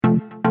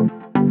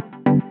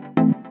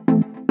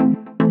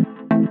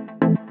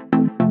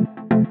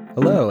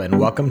Hello, and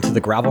welcome to the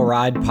Gravel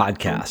Ride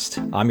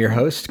Podcast. I'm your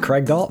host,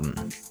 Craig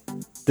Dalton.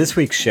 This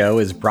week's show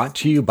is brought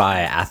to you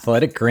by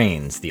Athletic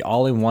Greens, the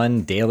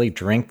all-in-one daily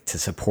drink to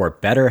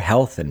support better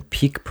health and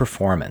peak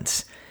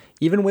performance.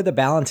 Even with a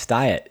balanced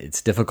diet,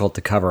 it's difficult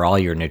to cover all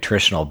your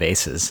nutritional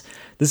bases.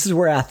 This is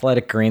where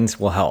Athletic Greens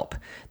will help.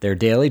 Their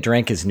daily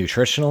drink is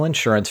nutritional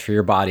insurance for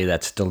your body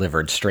that's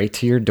delivered straight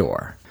to your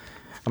door.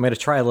 I'm going to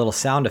try a little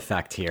sound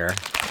effect here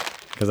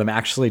because I'm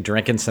actually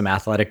drinking some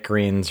Athletic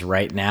Greens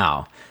right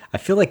now. I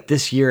feel like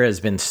this year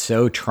has been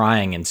so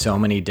trying in so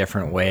many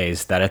different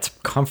ways that it's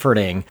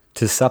comforting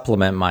to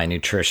supplement my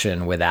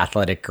nutrition with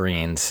Athletic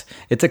Greens.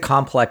 It's a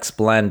complex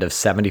blend of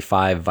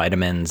 75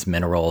 vitamins,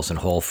 minerals, and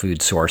whole food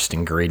sourced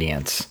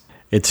ingredients.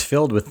 It's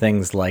filled with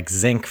things like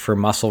zinc for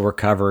muscle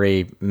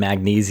recovery,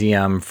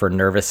 magnesium for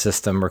nervous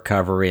system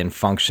recovery and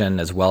function,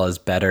 as well as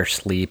better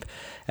sleep,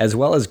 as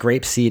well as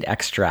grapeseed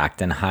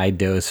extract and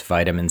high-dose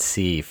vitamin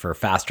C for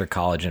faster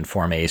collagen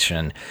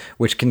formation,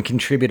 which can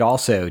contribute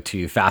also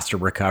to faster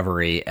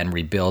recovery and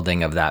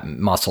rebuilding of that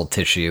muscle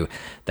tissue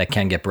that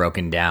can get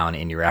broken down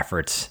in your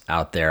efforts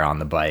out there on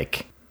the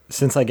bike.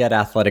 Since I get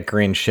Athletic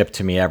Greens shipped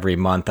to me every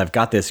month, I've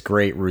got this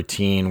great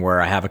routine where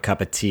I have a cup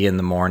of tea in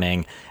the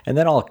morning, and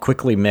then I'll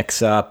quickly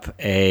mix up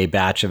a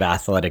batch of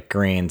Athletic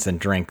Greens and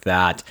drink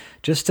that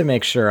just to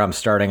make sure I'm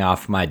starting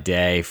off my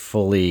day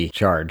fully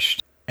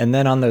charged. And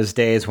then on those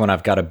days when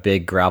I've got a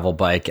big gravel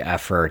bike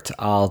effort,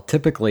 I'll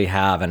typically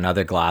have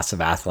another glass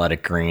of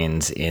Athletic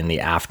Greens in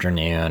the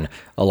afternoon,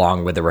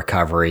 along with a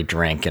recovery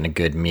drink and a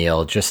good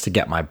meal, just to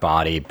get my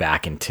body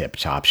back in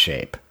tip-top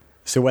shape.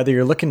 So whether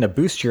you're looking to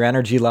boost your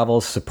energy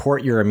levels,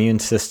 support your immune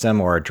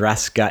system, or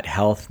address gut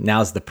health,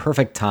 now's the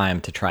perfect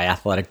time to try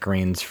Athletic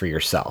Greens for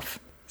yourself.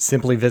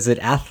 Simply visit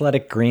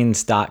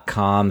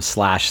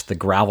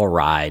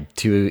athleticgreens.com/thegravelride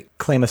to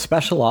claim a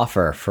special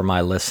offer for my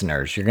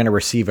listeners. You're going to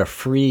receive a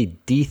free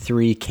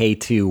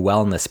D3K2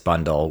 wellness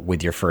bundle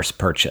with your first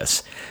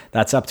purchase.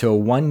 That's up to a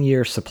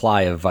 1-year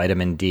supply of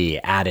vitamin D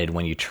added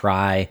when you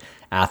try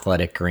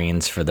Athletic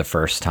Greens for the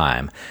first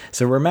time.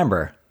 So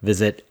remember,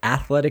 visit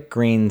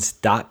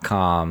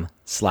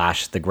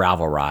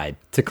athleticgreens.com/thegravelride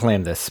to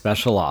claim this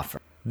special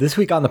offer. This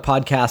week on the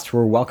podcast,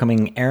 we're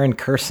welcoming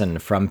Kerson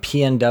from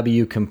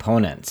PNW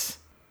Components.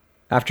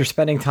 After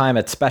spending time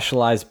at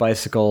Specialized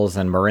Bicycles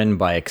and Marin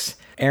Bikes,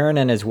 Aaron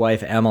and his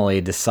wife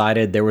Emily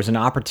decided there was an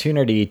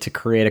opportunity to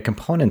create a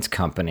components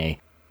company,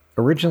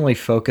 originally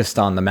focused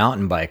on the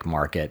mountain bike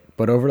market,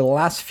 but over the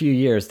last few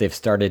years they've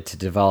started to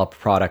develop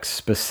products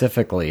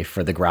specifically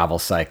for the gravel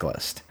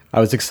cyclist. I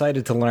was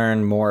excited to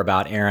learn more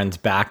about Aaron's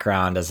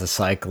background as a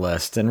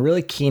cyclist and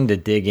really keen to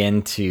dig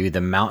into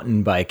the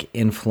mountain bike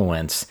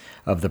influence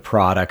of the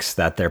products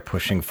that they're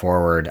pushing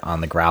forward on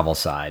the gravel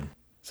side.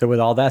 So with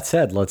all that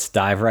said, let's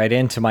dive right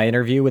into my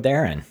interview with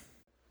Aaron.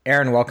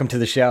 Aaron, welcome to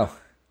the show.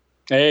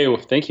 Hey, well,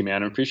 thank you,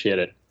 man. I appreciate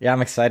it. Yeah,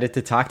 I'm excited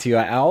to talk to you.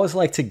 I always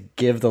like to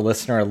give the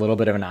listener a little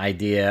bit of an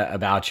idea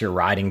about your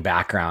riding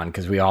background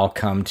because we all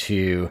come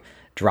to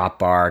drop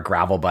bar,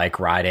 gravel bike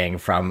riding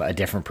from a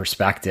different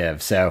perspective.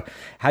 So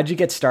how'd you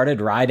get started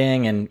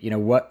riding and,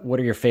 what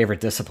are your favorite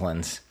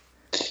disciplines?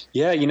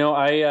 Yeah,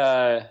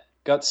 I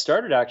got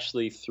started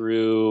actually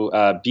through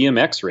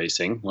BMX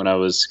racing when I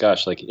was, I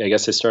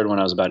guess I started when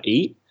I was about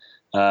 8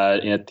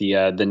 at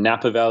the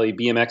Napa Valley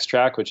BMX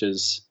track, which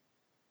is,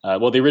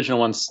 the original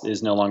one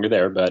is no longer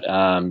there, but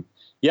I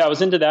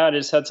was into that. I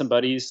just had some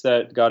buddies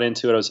that got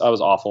into it. I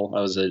was awful.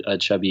 I was a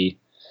chubby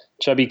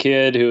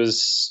kid who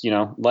was,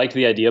 liked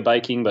the idea of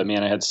biking, but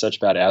man, I had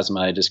such bad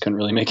asthma. I just couldn't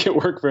really make it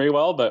work very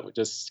well, but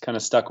just kind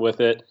of stuck with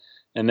it.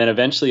 And then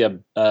eventually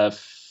a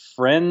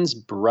friend's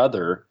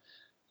brother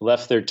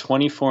left their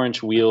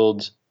 24-inch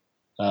wheeled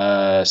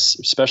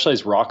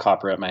Specialized rock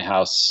hopper at my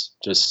house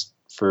just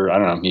for, I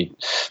don't know, he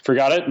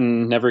forgot it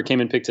and never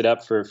came and picked it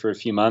up for a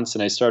few months.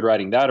 And I started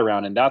riding that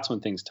around, and that's when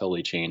things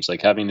totally changed,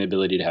 like having the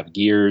ability to have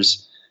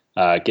gears,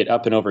 get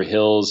up and over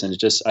hills. And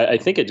I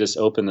think it just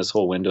opened this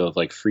whole window of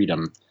like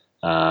freedom.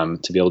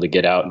 To be able to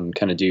get out and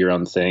kind of do your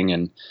own thing.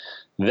 And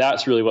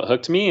that's really what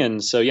hooked me.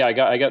 And so, I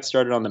got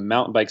started on the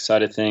mountain bike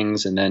side of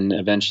things. And then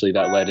eventually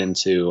that led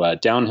into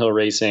downhill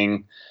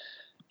racing.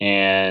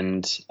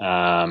 And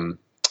then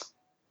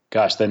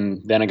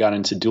I got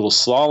into dual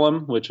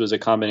slalom, which was a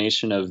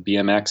combination of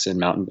BMX and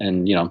mountain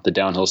and, the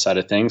downhill side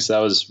of things. So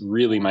that was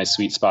really my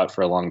sweet spot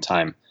for a long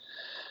time.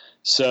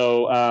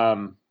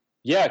 So,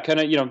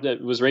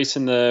 it was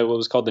racing what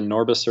was called the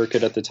Norba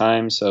circuit at the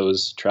time. So I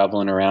was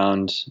traveling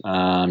around,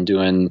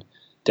 doing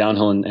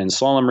downhill and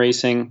slalom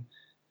racing,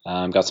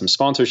 got some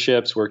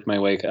sponsorships, worked my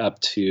way up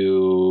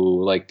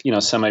to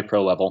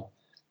semi-pro level.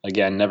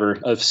 Again, never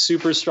a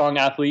super strong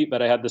athlete,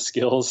 but I had the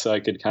skills so I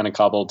could kind of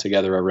cobble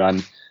together a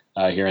run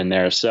here and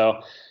there. So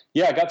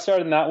I got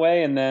started in that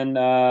way. And then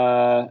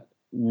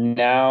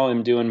now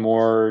I'm doing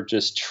more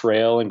just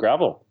trail and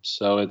gravel.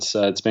 So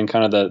it's been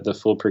kind of the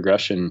full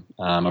progression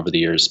over the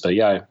years. But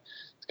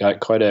got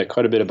quite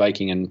a bit of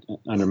biking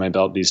under my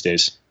belt these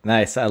days.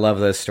 Nice. I love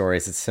those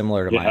stories. It's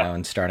similar to my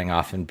own starting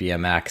off in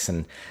BMX.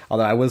 And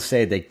although I will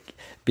say that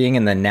being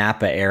in the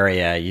Napa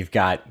area, you've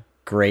got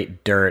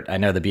great dirt. I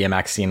know the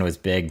BMX scene was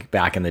big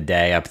back in the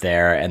day up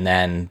there, and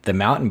then the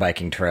mountain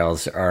biking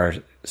trails are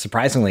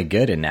surprisingly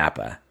good in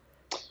Napa.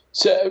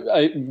 So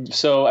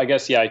I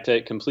guess, yeah, I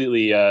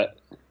completely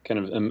kind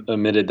of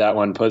omitted that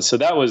one. But so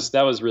that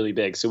was really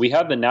big. So we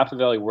had the Napa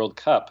Valley World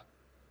Cup,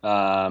 a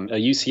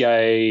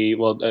UCI.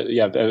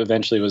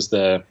 Eventually was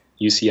the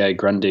UCI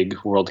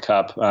Grundig World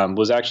Cup.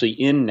 Was actually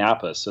in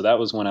Napa. So that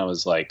was when I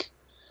was like,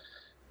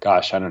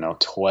 gosh, I don't know,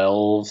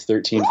 12,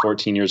 13,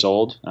 14 years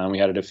old. We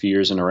had it a few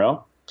years in a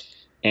row,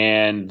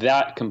 and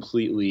that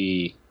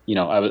completely.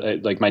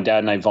 Like my dad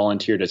and I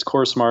volunteered as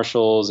course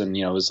marshals, and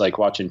it was like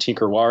watching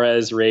Tinker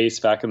Juarez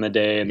race back in the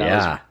day, and that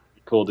was really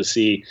cool to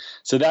see.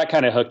 So that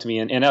kind of hooked me,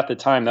 and at the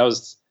time, that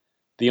was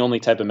the only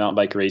type of mountain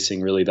bike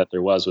racing really that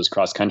there was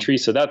cross country.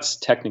 So that's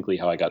technically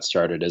how I got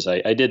started. Is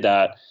I did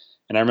that,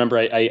 and I remember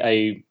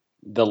I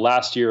the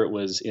last year it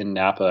was in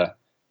Napa,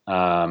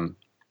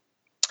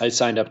 I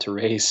signed up to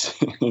race,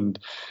 and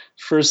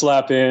first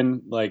lap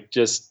in, like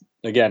just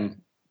again.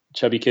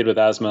 Chubby kid with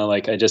asthma,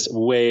 like I just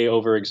way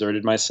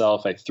overexerted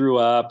myself. I threw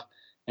up,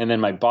 and then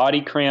my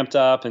body cramped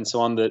up, and so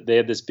on. They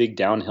had this big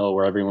downhill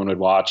where everyone would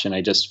watch, and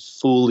I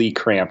just fully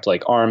cramped,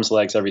 like arms,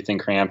 legs, everything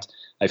cramped.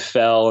 I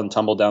fell and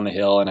tumbled down the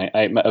hill, and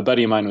a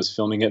buddy of mine was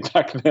filming it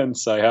back then,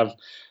 so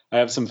I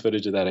have some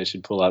footage of that I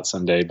should pull out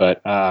someday. But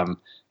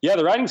yeah,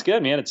 the riding's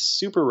good, man. It's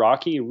super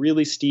rocky,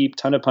 really steep,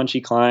 ton of punchy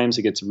climbs.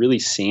 It gets really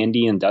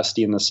sandy and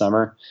dusty in the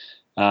summer,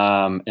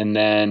 and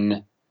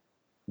then.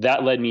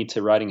 That led me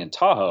to riding in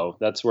Tahoe.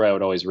 That's where I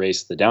would always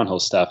race the downhill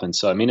stuff. And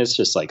so, I mean, it's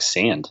just like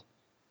sand.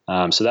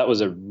 So that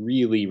was a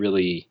really,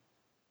 really,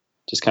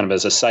 just kind of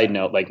as a side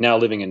note, like now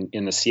living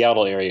in the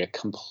Seattle area,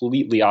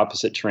 completely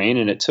opposite terrain.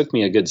 And it took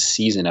me a good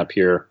season up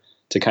here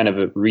to kind of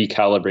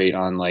recalibrate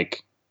on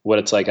like what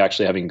it's like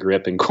actually having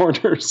grip in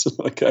corners.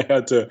 Like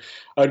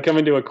I'd come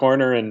into a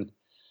corner and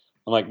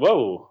I'm like,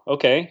 whoa,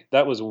 okay,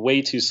 that was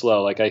way too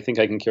slow. Like I think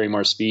I can carry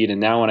more speed.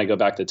 And now when I go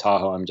back to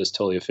Tahoe, I'm just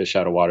totally a fish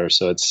out of water.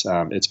 So it's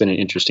been an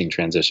interesting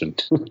transition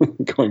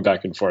going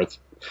back and forth.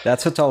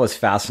 That's what's always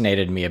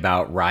fascinated me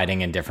about riding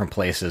in different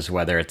places,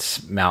 whether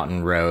it's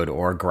mountain road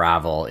or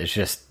gravel, is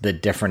just the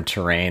different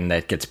terrain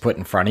that gets put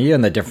in front of you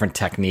and the different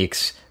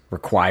techniques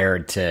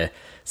required to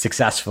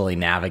successfully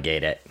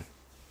navigate it.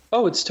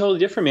 Oh, it's totally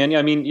different, man. Yeah,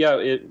 I mean, yeah,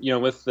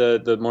 with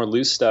the more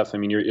loose stuff, I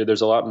mean,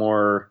 there's a lot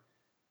more.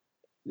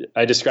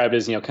 I describe it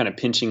as, kind of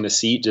pinching the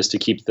seat just to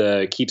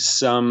keep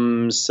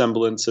some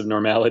semblance of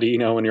normality,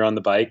 when you're on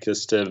the bike,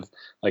 just to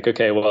like,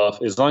 okay, well,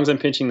 as long as I'm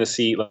pinching the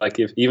seat, like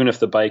even if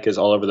the bike is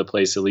all over the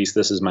place, at least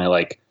this is my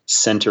like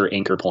center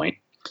anchor point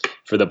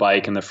for the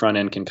bike, and the front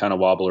end can kind of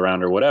wobble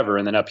around or whatever.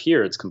 And then up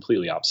here, it's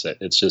completely opposite.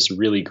 It's just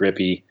really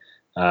grippy,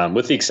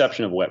 with the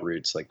exception of wet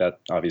roots. Like that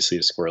obviously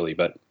is squirrely,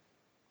 but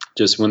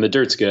just when the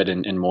dirt's good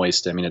and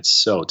moist, I mean, it's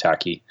so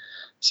tacky.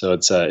 So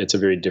it's a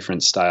very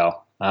different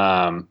style.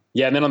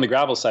 Yeah. And then on the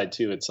gravel side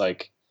too, it's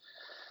like,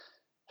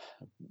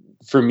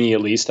 for me,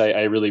 at least,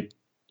 I really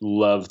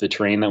love the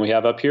terrain that we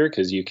have up here,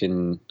 because you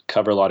can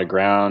cover a lot of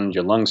ground.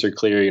 Your lungs are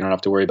clear. You don't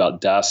have to worry about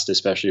dust,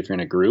 especially if you're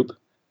in a group,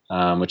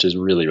 which is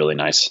really, really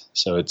nice.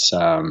 So it's,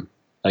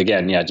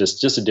 again, yeah,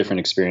 just a different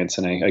experience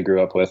than I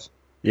grew up with.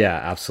 Yeah,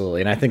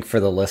 absolutely. And I think for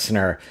the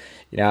listener,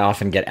 I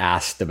often get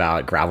asked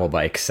about gravel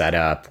bike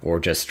setup or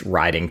just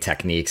riding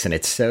techniques, and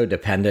it's so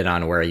dependent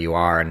on where you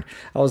are. And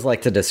I always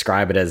like to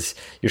describe it as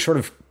you're sort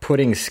of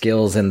putting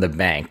skills in the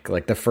bank.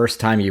 Like the first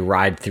time you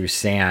ride through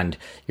sand,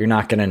 you're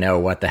not going to know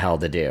what the hell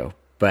to do,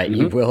 but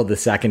you will the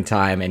second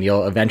time, and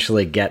you'll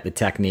eventually get the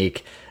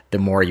technique the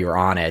more you're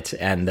on it.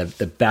 And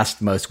the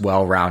best, most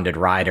well-rounded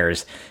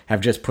riders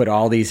have just put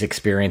all these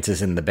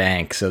experiences in the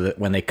bank so that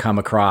when they come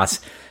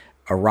across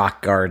a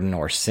rock garden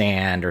or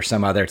sand or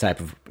some other type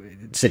of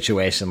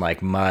situation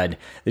like mud,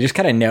 they just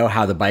kind of know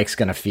how the bike's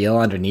going to feel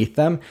underneath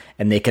them,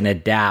 and they can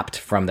adapt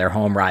from their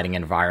home riding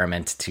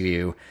environment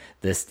to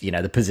this,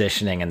 the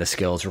positioning and the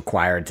skills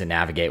required to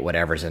navigate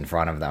whatever's in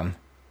front of them.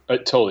 I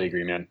totally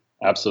agree, man.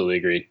 Absolutely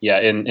agree. Yeah.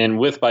 And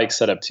with bike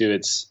setup too,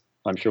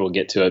 I'm sure we'll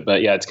get to it,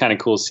 but yeah, it's kind of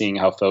cool seeing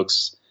how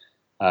folks,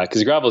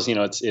 cause gravel's,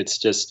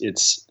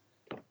 it's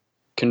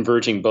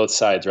converging both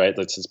sides, right?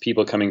 It's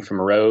people coming from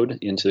road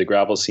into the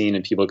gravel scene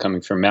and people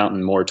coming from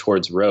mountain more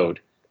towards road.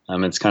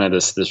 It's kind of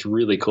this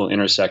really cool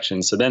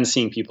intersection. So then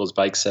seeing people's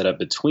bike set up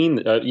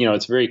between,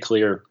 it's very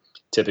clear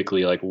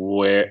typically like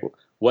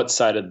what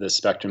side of the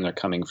spectrum they're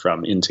coming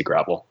from into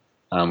gravel,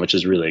 which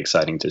is really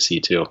exciting to see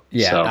too.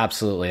 Yeah,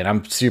 absolutely. And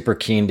I'm super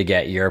keen to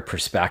get your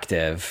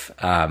perspective.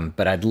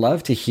 But I'd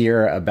love to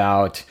hear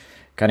about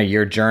kind of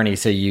your journey.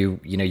 So you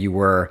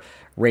were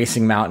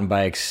racing mountain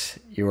bikes,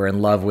 you were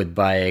in love with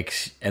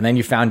bikes, and then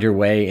you found your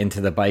way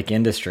into the bike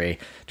industry.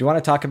 Do you want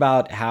to talk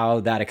about how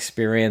that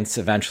experience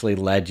eventually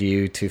led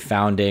you to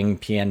founding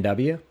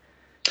PNW?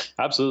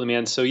 Absolutely,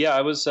 man. So yeah,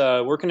 I was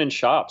working in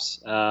shops,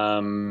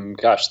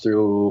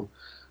 through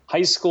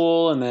high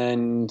school and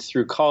then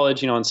through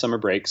college, on summer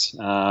breaks.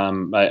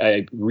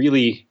 I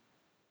really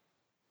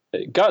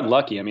got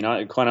lucky. I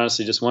mean, quite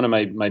honestly, just one of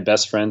my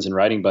best friends and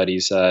riding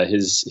buddies,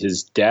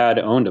 his dad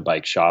owned a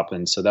bike shop,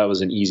 and so that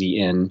was an easy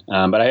in.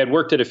 But I had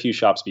worked at a few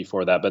shops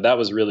before that, but that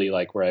was really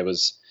like where I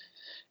was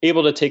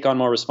able to take on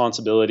more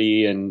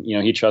responsibility, and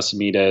he trusted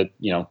me to.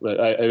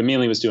 I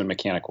mainly was doing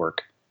mechanic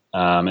work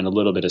and a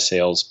little bit of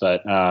sales,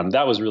 but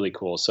that was really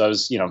cool. So I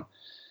was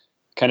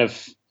kind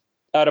of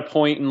at a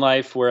point in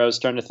life where I was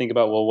starting to think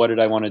about, well, what did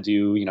I want to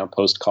do,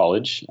 post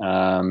college?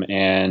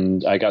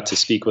 And I got to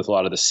speak with a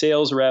lot of the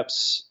sales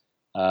reps.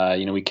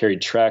 We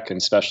carried Trek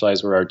and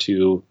Specialized were our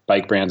two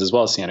bike brands, as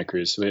well as Santa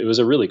Cruz. So it was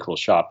a really cool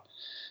shop.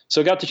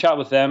 So I got to chat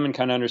with them and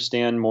kind of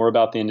understand more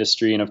about the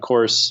industry. And of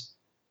course,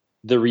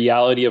 the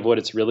reality of what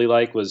it's really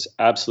like was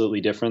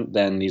absolutely different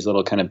than these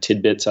little kind of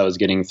tidbits I was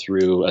getting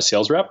through a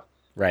sales rep.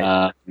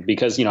 Right.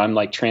 Because, I'm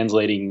like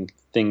translating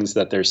things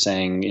that they're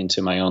saying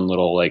into my own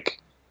little like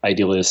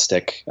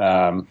idealistic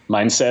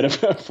mindset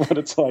of what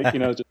it's like, it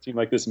just seemed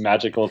like this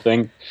magical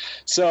thing.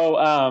 So,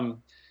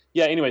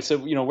 anyway, so,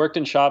 worked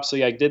in shops. So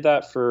I did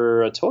that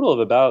for a total of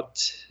about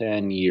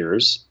 10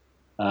 years.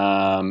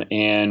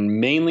 And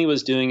mainly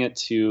was doing it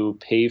to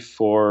pay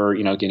for,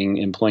 getting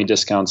employee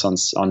discounts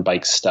on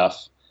bike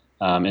stuff,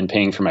 and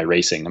paying for my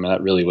racing. I mean,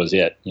 that really was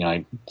it.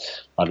 I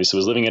obviously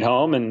was living at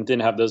home and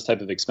didn't have those type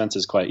of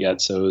expenses quite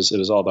yet. So it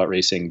was all about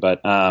racing.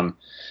 But,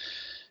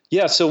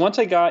 so once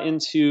I got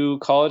into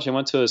college, I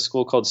went to a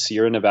school called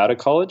Sierra Nevada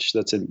College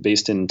that's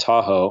based in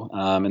Tahoe.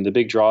 And the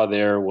big draw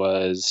there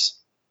was,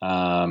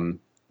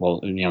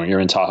 you're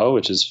in Tahoe,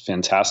 which is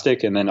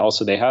fantastic. And then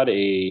also they had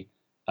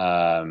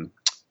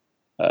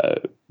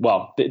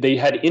they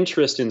had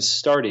interest in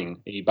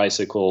starting a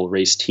bicycle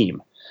race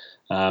team.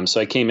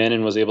 So I came in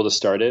and was able to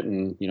start it,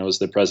 and was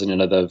the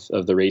president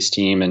of the race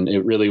team, and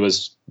it really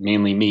was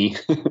mainly me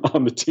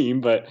on the team,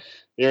 but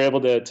they were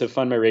able to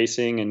fund my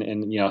racing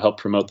and help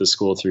promote the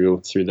school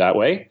through that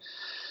way.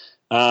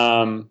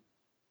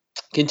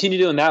 Continue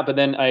doing that, but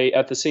then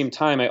at the same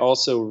time I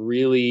also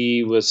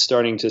really was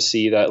starting to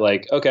see that,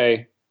 like,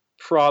 okay,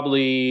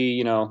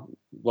 probably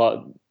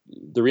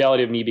the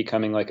reality of me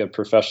becoming like a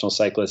professional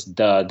cyclist,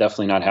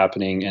 definitely not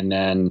happening. And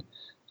then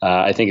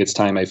I think it's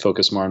time I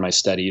focus more on my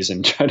studies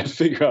and try to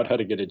figure out how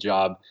to get a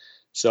job.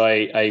 So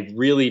I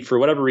really, for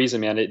whatever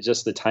reason, man, it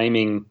just, the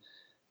timing,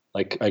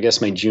 like I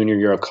guess my junior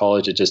year of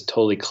college, it just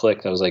totally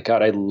clicked. I was like,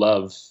 God, I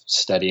love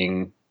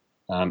studying.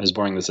 As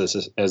boring as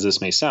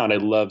this may sound, I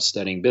love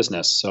studying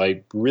business. So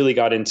I really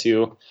got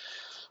into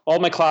all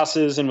my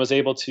classes and was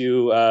able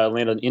to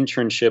land an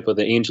internship with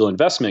an angel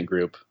investment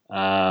group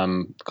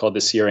called the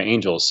Sierra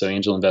Angels. So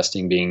angel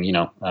investing being,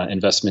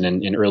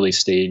 investment in early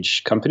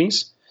stage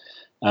companies.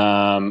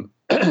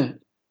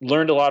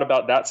 Learned a lot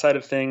about that side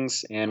of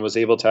things and was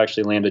able to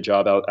actually land a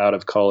job out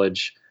of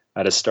college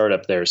at a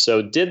startup there.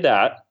 So did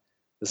that.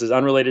 This is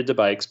unrelated to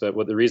bikes, but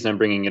the reason I'm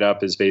bringing it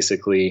up is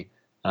basically,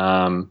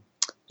 I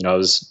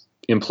was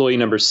employee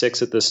number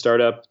 6 at this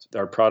startup.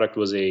 Our product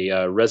was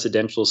a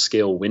residential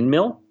scale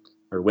windmill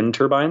or wind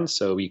turbine.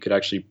 So you could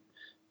actually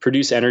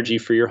produce energy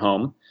for your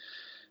home.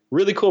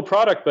 Really cool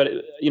product, but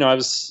I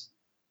was,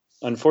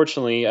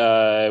 unfortunately,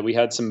 we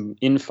had some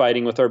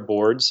infighting with our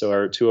board.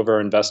 So two of our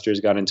investors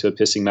got into a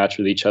pissing match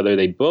with each other.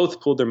 They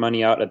both pulled their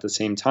money out at the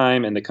same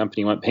time, and the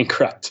company went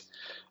bankrupt.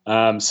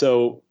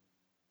 So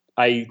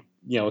I,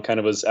 kind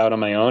of was out on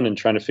my own and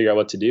trying to figure out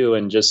what to do.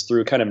 And just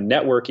through kind of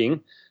networking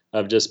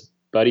of just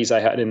buddies I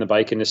had in the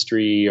bike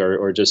industry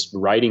or just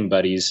riding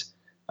buddies,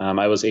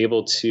 I was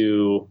able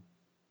to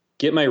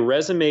get my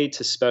resume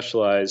to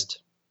Specialized.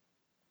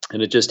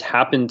 And it just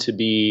happened to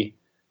be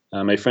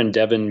my friend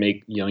Devin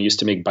used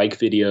to make bike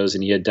videos,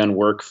 and he had done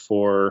work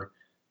for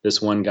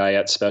this one guy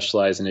at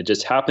Specialized. And it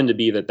just happened to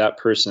be that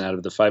person out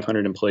of the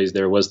 500 employees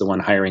there was the one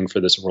hiring for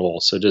this role.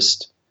 So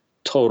just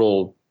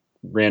total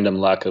random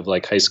luck of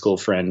like high school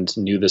friend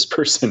knew this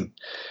person.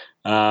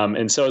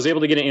 And so I was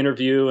able to get an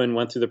interview and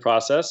went through the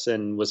process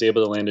and was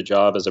able to land a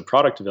job as a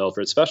product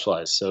developer at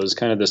Specialized. So it was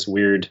kind of this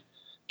weird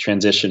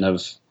transition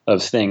of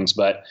things.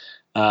 But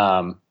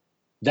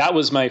that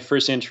was my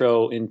first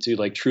intro into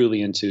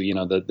truly into,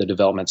 the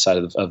development side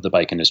of the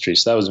bike industry.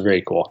 So that was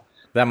very cool.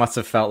 That must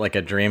have felt like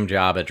a dream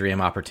job, a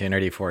dream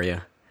opportunity for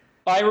you.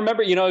 I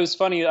remember, it was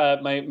funny.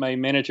 My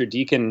manager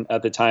Deacon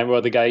at the time,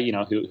 the guy,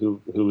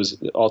 who was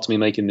ultimately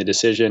making the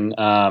decision.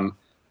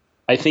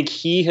 I think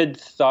he had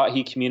thought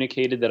he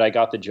communicated that I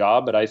got the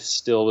job, but I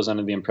still was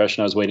under the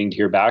impression I was waiting to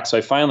hear back. So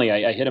I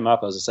hit him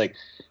up. I was just like,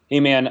 "Hey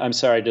man, I'm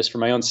sorry, just for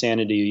my own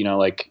sanity,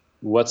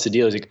 what's the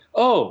deal?" He's like,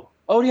 Oh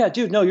yeah,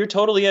 dude, no, you're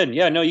totally in.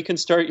 Yeah, no, you can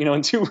start,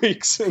 in 2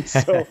 weeks. And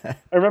so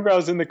I remember I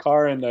was in the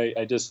car and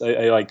I just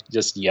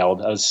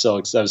yelled. I was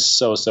so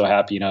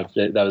happy.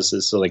 That was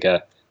just like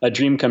a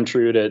dream come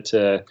true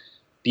to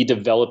be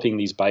developing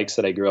these bikes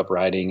that I grew up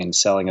riding and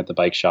selling at the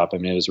bike shop. I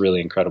mean, it was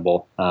really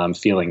incredible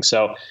feeling.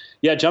 So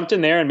yeah, jumped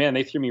in there and man,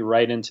 they threw me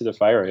right into the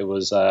fire. It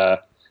was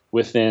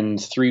within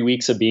 3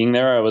 weeks of being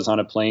there, I was on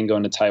a plane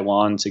going to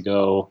Taiwan to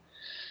go.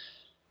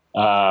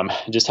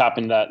 It just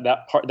happened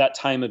that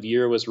time of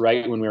year was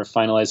right when we were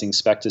finalizing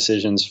spec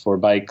decisions for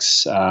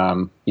bikes,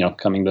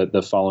 coming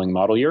the following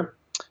model year.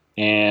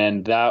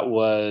 And that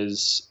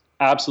was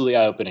absolutely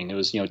eye-opening. It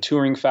was,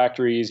 touring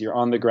factories, you're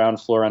on the ground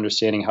floor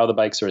understanding how the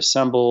bikes are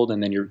assembled,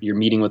 and then you're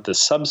meeting with the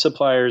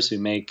sub-suppliers who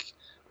make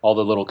all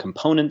the little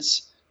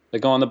components that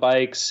go on the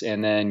bikes.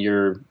 And then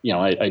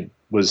I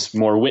was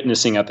more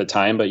witnessing at the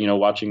time, but,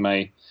 watching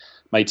my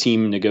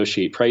team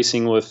negotiate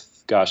pricing with,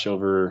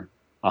 over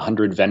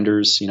 100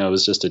 vendors. It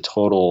was just a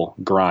total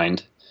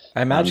grind.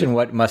 I imagine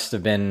what must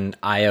have been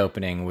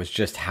eye-opening was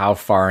just how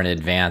far in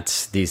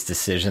advance these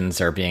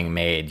decisions are being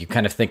made. You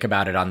kind of think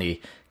about it on the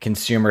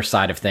consumer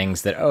side of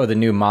things that, the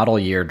new model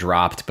year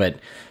dropped, but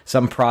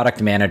some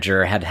product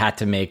manager had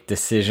to make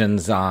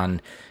decisions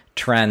on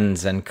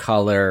trends and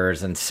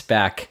colors and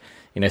spec,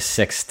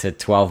 6 to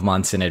 12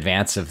 months in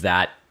advance of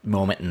that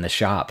moment in the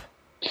shop.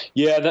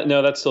 Yeah,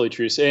 that's totally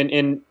true.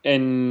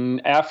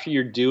 And after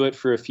you do it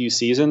for a few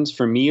seasons,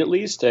 for me at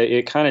least,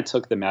 it kind of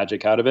took the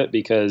magic out of it,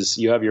 because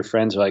you have your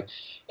friends who are like,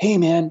 "Hey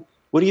man,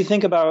 what do you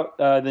think about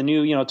the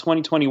new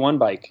 2021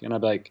 bike?" And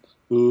I'm like,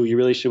 "Ooh, you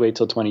really should wait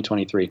till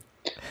 2023,"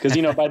 because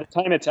by the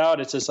time it's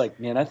out, it's just like,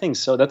 man,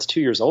 that's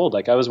 2 years old.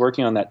 Like I was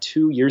working on that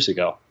 2 years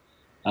ago,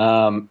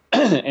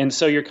 and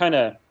so you're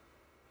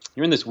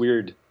in this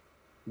weird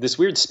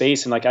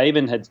space, and like I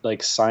even had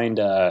like signed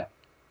a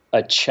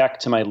check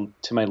to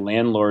my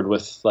landlord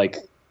with like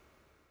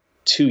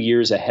 2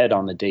 years ahead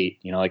on the date.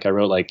 Like I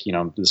wrote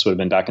this would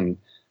have been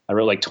I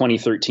wrote like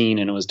 2013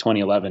 and it was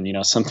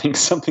 2011,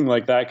 something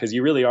like that. Cause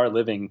you really are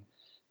living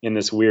in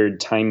this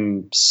weird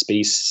time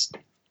space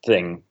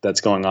thing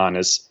that's going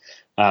on so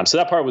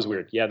that part was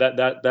weird. Yeah.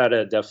 That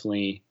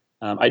definitely,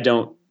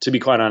 to be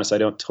quite honest, I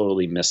don't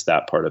totally miss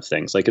that part of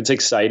things. Like it's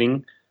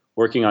exciting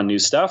working on new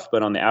stuff,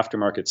 but on the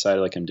aftermarket side,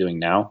 like I'm doing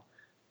now,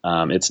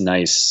 it's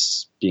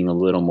nice being a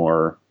little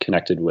more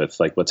connected with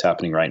like what's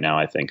happening right now,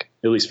 I think,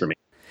 at least for me.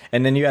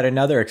 And then you had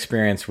another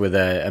experience with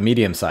a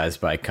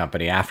medium-sized bike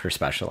company after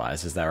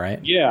Specialized. Is that right?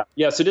 Yeah.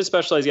 So did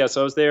Specialized. Yeah.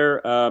 So I was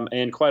there.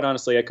 And quite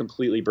honestly, I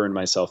completely burned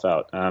myself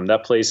out.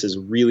 That place is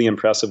really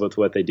impressive with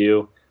what they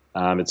do.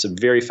 It's a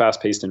very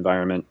fast-paced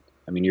environment.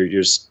 I mean, you're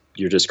just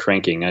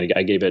cranking.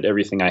 I gave it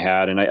everything I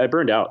had, and I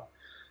burned out.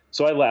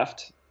 So I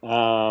left.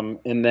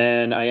 And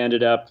then I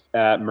ended up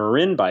at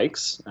Marin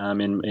Bikes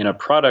in a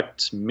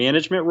product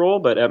management role,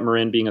 but at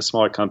Marin, being a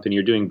smaller company,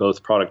 you're doing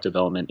both product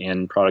development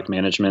and product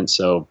management.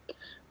 So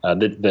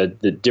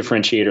the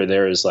differentiator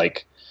there is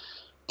like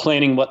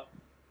planning what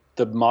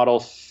the model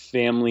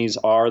families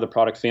are, the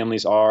product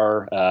families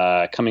are,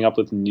 coming up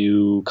with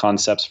new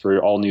concepts for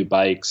all new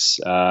bikes,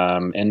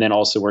 and then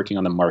also working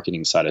on the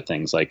marketing side of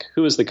things, like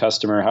who is the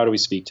customer, how do we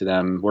speak to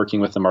them,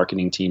 working with the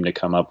marketing team to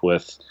come up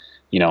with,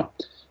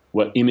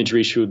 what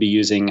imagery should we be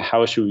using?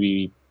 How should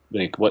we,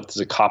 what's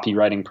the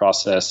copywriting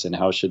process, and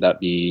how should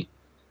that be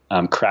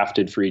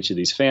crafted for each of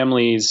these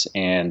families,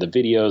 and the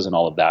videos and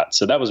all of that.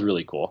 So that was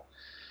really cool.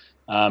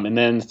 And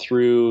then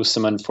through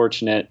some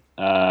unfortunate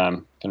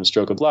kind of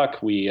stroke of luck,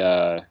 we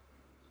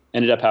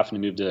ended up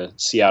having to move to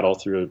Seattle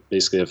through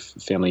basically a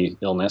family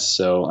illness.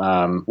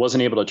 So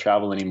wasn't able to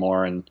travel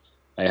anymore, and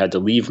I had to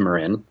leave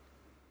Marin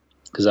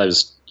because I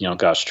was,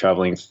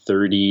 traveling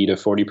 30 to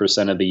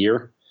 40% of the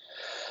year.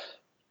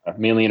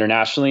 Mainly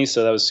internationally,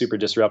 so that was super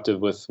disruptive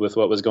with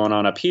what was going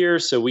on up here.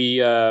 So we,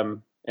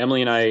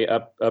 Emily and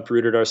I,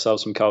 uprooted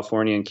ourselves from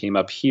California and came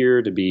up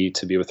here to be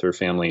with her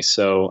family.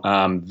 So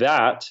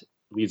that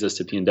leads us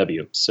to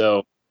PNW.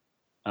 So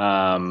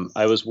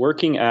I was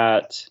working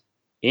at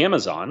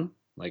Amazon,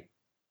 like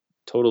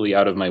totally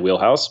out of my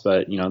wheelhouse,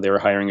 but they were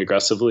hiring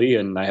aggressively,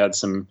 and I had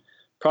some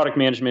product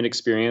management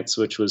experience,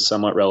 which was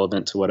somewhat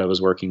relevant to what I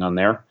was working on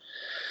there,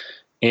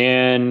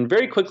 and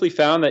very quickly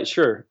found that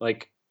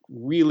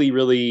really,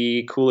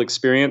 really cool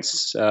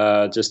experience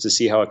just to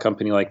see how a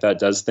company like that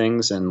does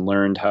things, and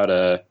learned how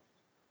to,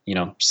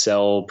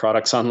 sell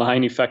products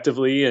online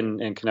effectively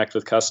and connect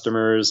with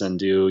customers and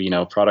do,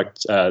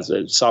 product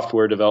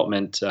software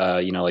development,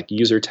 like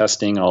user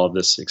testing, all of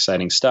this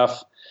exciting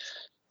stuff.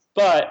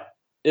 But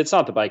it's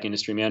not the bike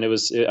industry, man.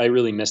 I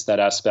really missed that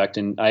aspect.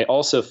 And I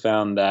also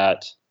found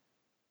that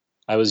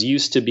I was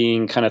used to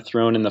being kind of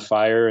thrown in the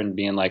fire and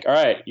being like, all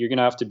right, you're going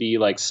to have to be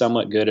like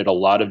somewhat good at a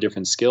lot of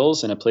different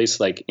skills. In a place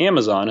like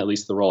Amazon, at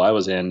least the role I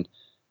was in,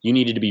 you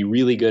needed to be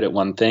really good at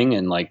one thing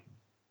and like,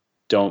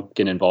 don't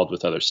get involved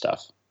with other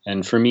stuff.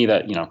 And for me,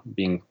 that,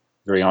 being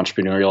very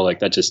entrepreneurial, like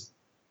that just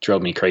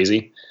drove me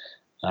crazy.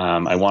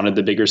 I wanted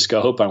the bigger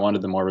scope. I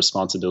wanted the more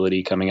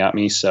responsibility coming at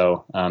me.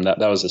 So that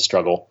was a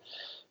struggle.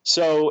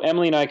 So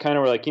Emily and I kind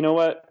of were like, you know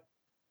what?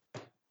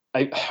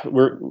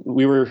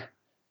 We were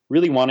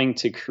really wanting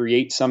to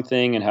create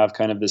something and have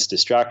kind of this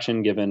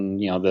distraction, given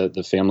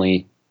the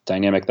family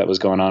dynamic that was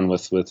going on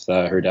with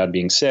her dad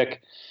being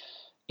sick,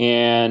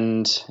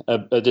 and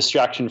a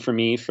distraction for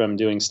me from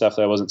doing stuff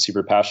that I wasn't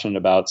super passionate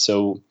about.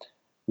 So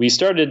we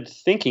started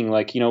thinking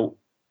like,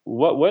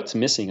 what's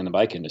missing in the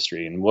bike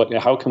industry, and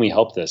how can we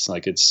help this?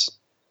 Like it's,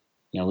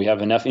 we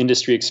have enough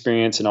industry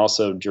experience and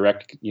also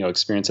direct,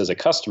 experience as a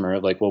customer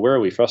of like, well, where are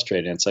we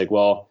frustrated? And it's like,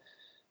 well,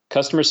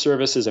 customer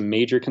service is a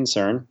major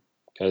concern.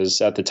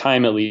 Because at the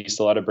time, at least,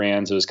 a lot of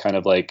brands, it was kind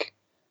of like,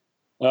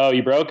 oh,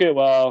 you broke it?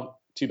 Well,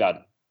 too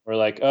bad. or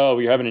like, oh,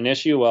 you're having an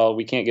issue. Well,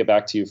 we can't get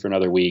back to you for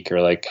another week,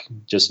 or like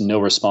just no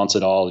response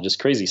at all, just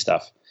crazy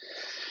stuff.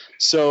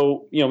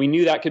 So, we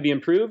knew that could be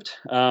improved.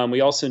 We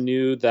also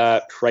knew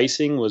that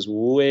pricing was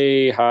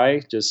way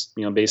high, just,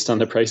 based on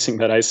the pricing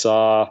that I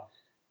saw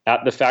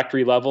at the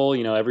factory level.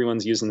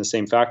 Everyone's using the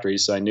same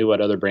factories. So I knew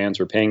what other brands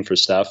were paying for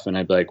stuff. And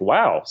I'd be like,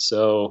 wow,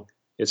 so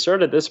it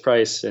started at this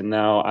price and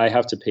now I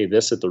have to pay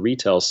this at the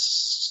retail,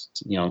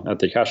 at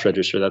the cash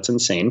register. That's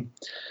insane.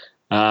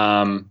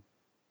 And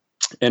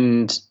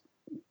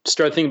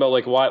start thinking about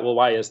like,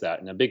 why is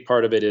that? And a big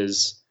part of it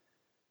is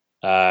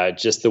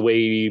just the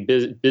way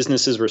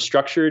businesses were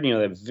structured. They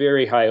have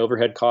very high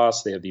overhead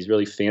costs. They have these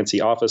really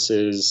fancy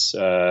offices,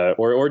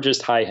 or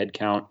just high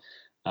headcount,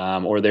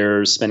 or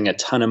they're spending a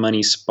ton of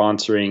money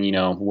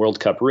sponsoring, World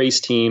Cup race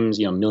teams,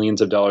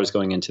 millions of dollars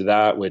going into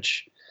that,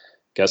 which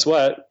guess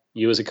what?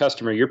 You as a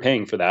customer, you're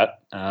paying for that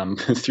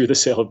through the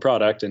sale of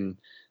product. And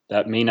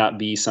that may not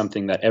be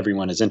something that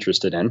everyone is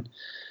interested in.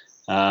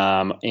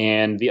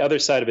 And the other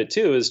side of it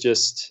too is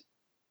just,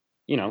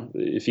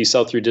 if you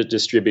sell through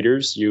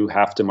distributors, you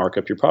have to mark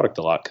up your product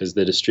a lot because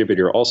the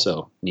distributor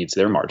also needs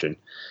their margin.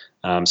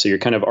 So you're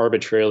kind of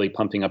arbitrarily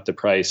pumping up the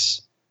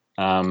price.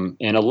 And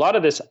a lot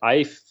of this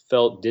I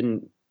felt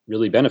didn't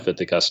really benefit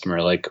the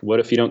customer. Like, what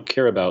if you don't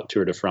care about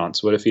Tour de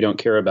France? What if you don't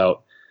care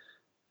about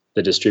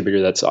the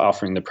distributor that's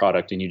offering the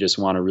product and you just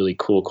want a really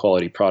cool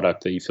quality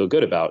product that you feel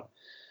good about?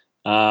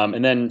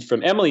 And then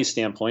from Emily's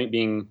standpoint,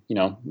 being,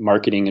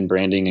 marketing and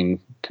branding and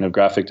kind of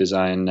graphic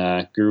design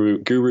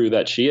guru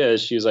that she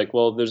is, she's like,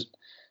 well,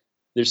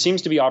 there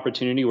seems to be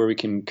opportunity where we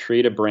can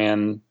create a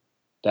brand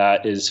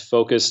that is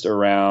focused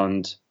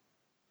around,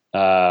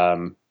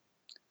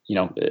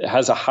 it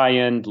has a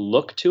high-end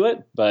look to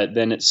it, but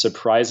then it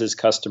surprises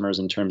customers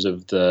in terms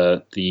of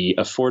the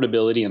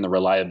affordability and the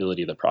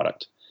reliability of the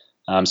product.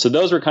 So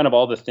those were kind of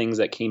all the things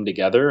that came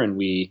together, and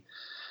we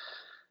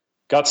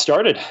got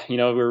started. We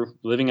were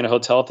living in a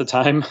hotel at the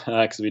time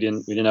because we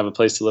didn't have a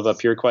place to live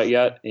up here quite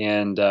yet.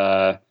 And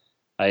I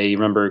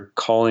remember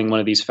calling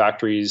one of these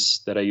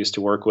factories that I used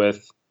to work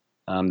with,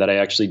 that I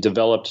actually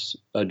developed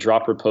a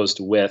dropper post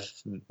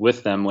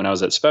with them when I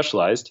was at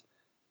Specialized,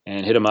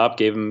 and hit him up,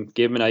 gave him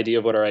an idea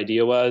of what our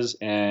idea was,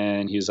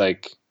 and he was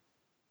like,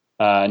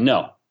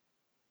 "No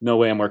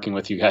way, I'm working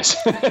with you guys.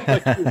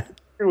 Like,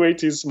 you're way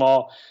too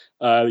small.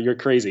 You're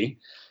crazy."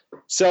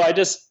 So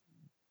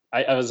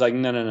I was like,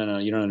 no,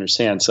 you don't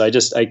understand. So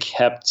I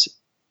kept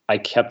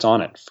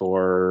on it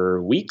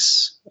for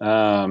weeks.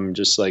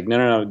 Just like,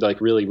 no, like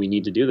really, we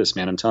need to do this,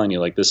 man. I'm telling you,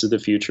 like, this is the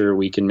future.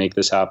 We can make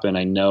this happen.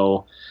 I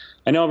know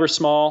we're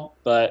small,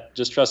 but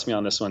just trust me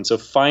on this one. So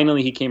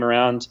finally he came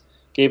around,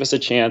 gave us a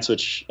chance,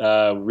 which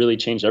really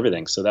changed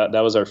everything. So that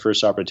was our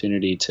first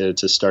opportunity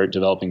to start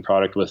developing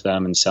product with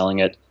them and selling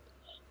it.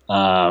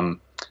 And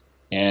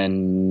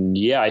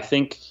yeah, I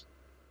think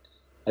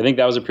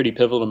that was a pretty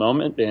pivotal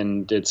moment,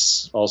 and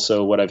it's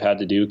also what I've had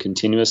to do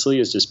continuously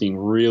is just being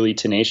really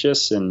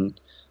tenacious and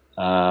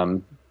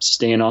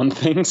staying on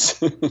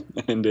things,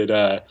 and it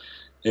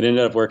ended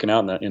up working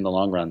out in the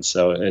long run.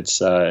 So it's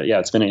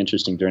been an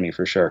interesting journey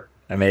for sure.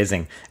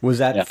 Amazing. Was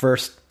that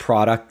first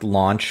product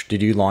launch?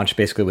 Did you launch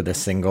basically with a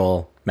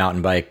single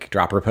mountain bike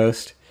dropper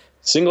post?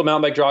 Single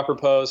mountain bike dropper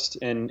post,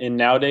 and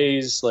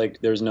nowadays,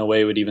 like, there's no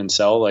way it would even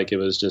sell. Like, it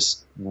was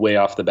just way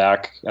off the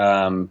back.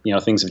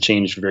 Things have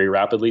changed very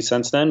rapidly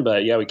since then.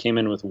 But yeah, we came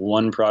in with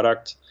one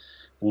product,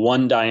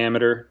 one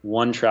diameter,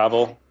 one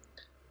travel,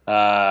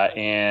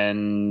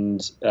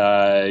 and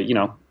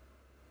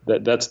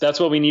that's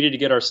what we needed to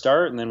get our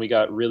start. And then we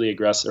got really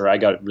aggressive, or I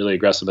got really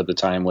aggressive at the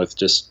time with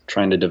just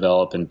trying to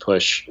develop and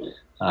push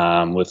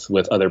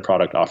with other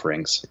product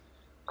offerings.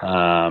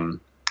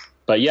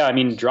 But yeah, I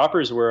mean,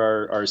 droppers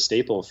were our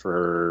staple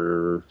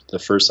for the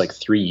first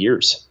 3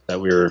 years that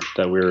we were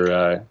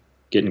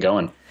getting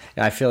going.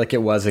 I feel like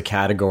it was a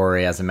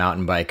category as a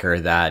mountain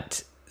biker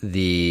that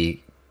the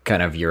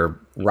kind of your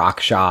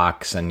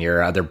RockShox and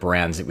your other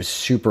brands, it was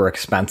super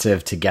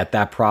expensive to get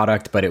that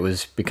product, but it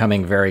was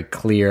becoming very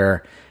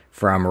clear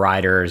from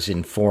riders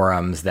in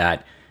forums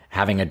that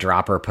having a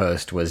dropper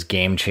post was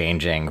game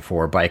changing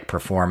for bike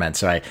performance.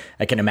 So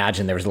I can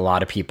imagine there was a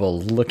lot of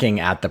people looking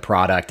at the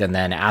product and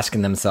then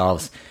asking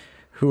themselves,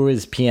 who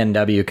is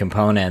PNW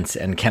Components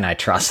and can I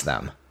trust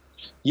them?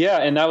 Yeah,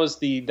 and that was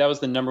the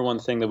number one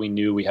thing that we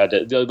knew we had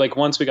to, like,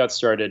 once we got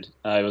started,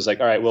 it was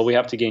like, all right, well, we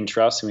have to gain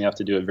trust and we have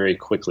to do it very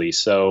quickly.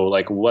 So,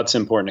 like, what's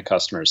important to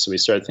customers? So we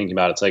started thinking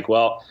about it. It's like,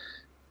 well,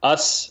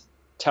 us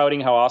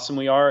touting how awesome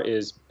we are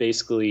is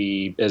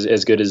basically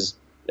as good as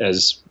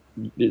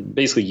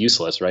basically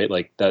useless, right?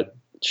 Like, that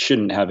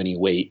shouldn't have any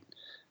weight.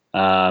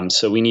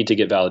 So we need to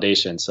get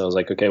validation. So I was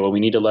like, okay, well, we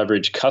need to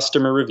leverage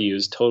customer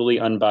reviews, totally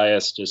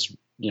unbiased, just,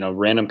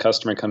 random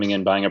customer coming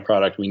in, buying a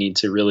product. We need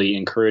to really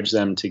encourage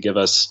them to give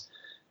us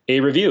a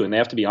review, and they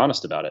have to be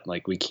honest about it.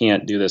 Like, we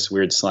can't do this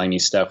weird slimy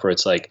stuff where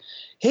it's like,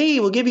 hey,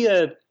 we'll give you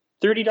a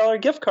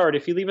 $30 gift card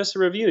if you leave us a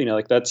review.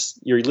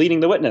 You're leading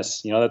the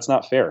witness. That's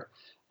not fair.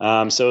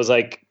 So it was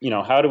like,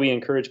 how do we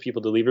encourage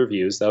people to leave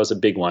reviews? That was a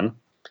big one.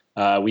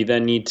 We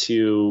then need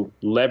to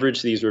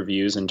leverage these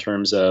reviews in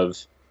terms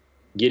of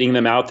getting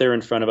them out there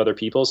in front of other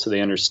people so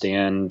they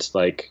understand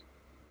like,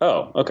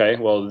 oh, okay,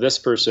 well, this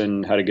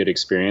person had a good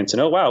experience,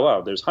 and oh,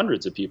 wow, there's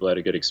hundreds of people that had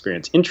a good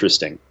experience.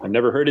 Interesting. I've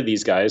never heard of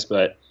these guys,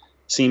 but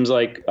seems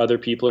like other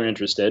people are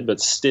interested, but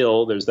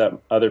still there's that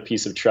other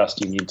piece of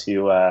trust you need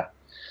to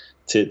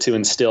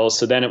instill.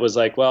 So then it was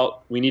like,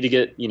 well, we need to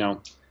get,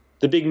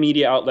 the big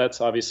media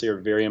outlets obviously are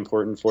very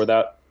important for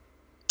that.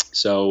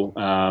 So,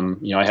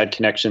 I had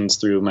connections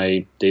through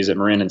my days at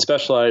Marin and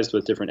Specialized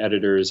with different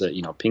editors at,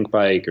 Pink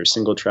Bike or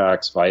Single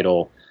Tracks,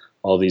 Vital,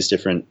 all these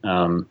different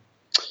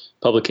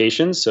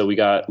publications. So we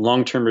got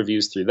long-term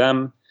reviews through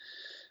them.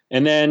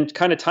 And then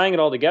kind of tying it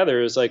all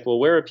together is like, well,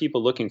 where are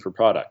people looking for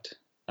product?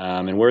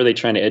 And where are they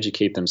trying to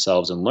educate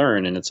themselves and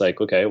learn? And it's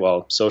like, okay,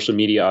 well, social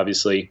media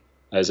obviously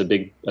is a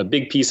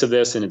big piece of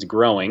this, and it's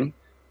growing.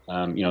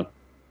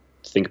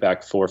 Think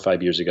back 4 or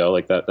 5 years ago,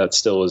 like that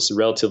still was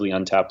relatively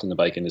untapped in the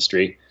bike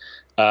industry.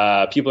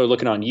 People are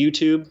looking on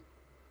YouTube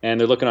and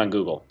they're looking on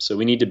Google. So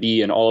we need to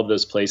be in all of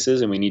those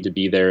places, and we need to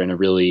be there in a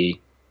really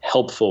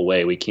helpful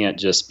way. We can't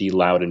just be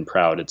loud and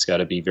proud. It's got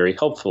to be very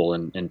helpful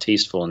and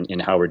tasteful in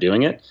how we're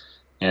doing it.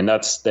 And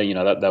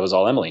that was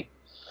all Emily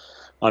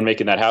on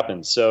making that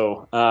happen.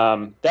 So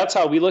that's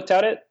how we looked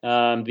at it.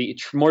 The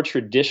more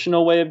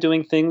traditional way of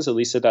doing things, at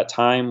least at that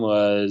time,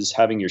 was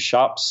having your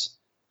shops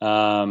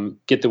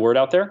get the word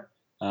out there,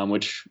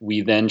 which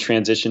we then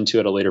transitioned to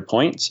at a later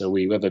point. So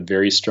we have a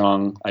very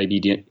strong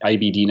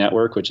IBD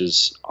network, which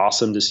is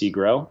awesome to see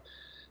grow.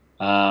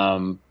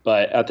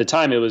 But at the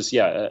time it was,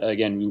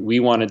 again, we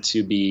wanted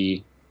to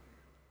be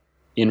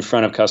in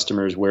front of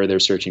customers where they're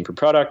searching for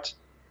product,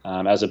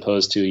 as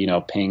opposed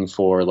to, paying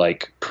for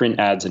like print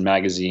ads in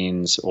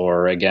magazines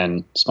or,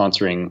 again,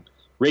 sponsoring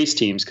race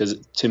teams. Cause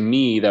to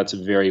me, that's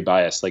very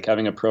biased. Like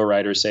having a pro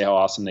rider say how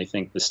awesome they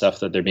think the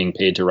stuff that they're being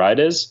paid to ride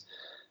is.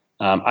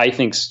 I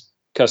think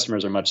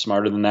customers are much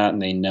smarter than that,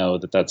 and they know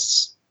that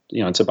that's,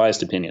 it's a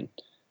biased opinion.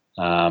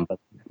 But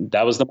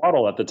that was the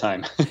model at the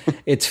time.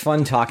 It's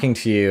fun talking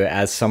to you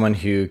as someone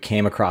who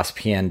came across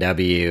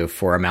PNW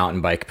for a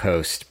mountain bike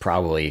post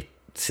probably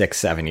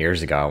 6-7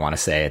 years ago, I want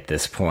to say at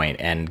this point,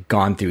 and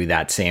gone through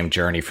that same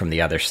journey from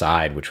the other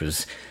side, which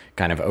was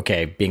kind of,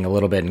 okay, being a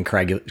little bit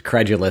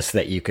incredulous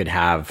that you could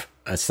have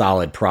a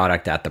solid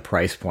product at the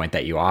price point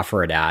that you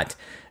offer it at,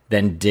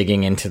 then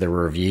digging into the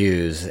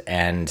reviews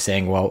and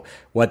saying, well,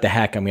 what the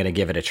heck, I'm going to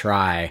give it a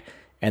try,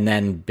 and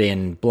then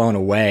being blown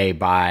away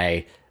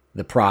by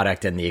the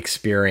product and the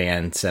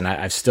experience. And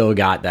I've still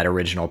got that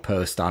original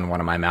post on one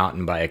of my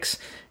mountain bikes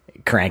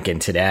cranking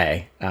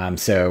today.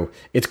 So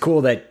it's cool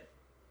that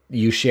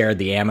you shared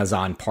the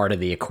Amazon part of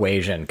the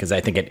equation, because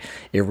I think it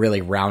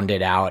really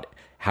rounded out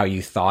how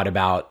you thought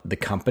about the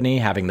company,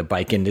 having the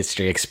bike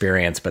industry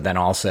experience, but then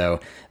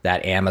also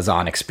that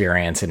Amazon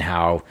experience, and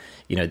how,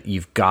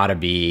 you've got to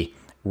be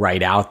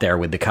right out there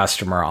with the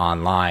customer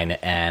online,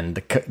 and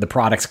the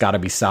product's got to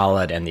be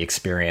solid, and the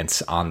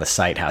experience on the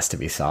site has to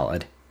be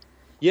solid.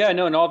 Yeah,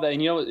 no, and all that.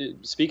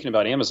 And, speaking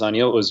about Amazon,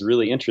 what was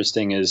really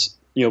interesting is,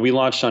 we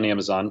launched on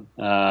Amazon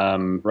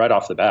right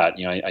off the bat.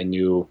 I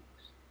knew,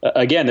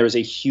 again, there was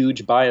a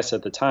huge bias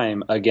at the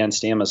time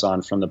against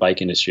Amazon from the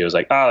bike industry. I was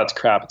like, that's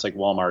crap. It's like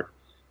Walmart.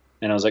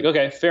 And I was like,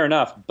 okay, fair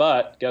enough.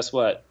 But guess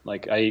what?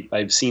 Like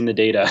I've seen the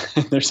data.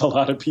 There's a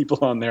lot of people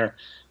on there.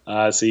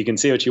 So you can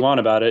say what you want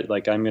about it.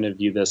 Like, I'm going to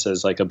view this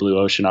as like a blue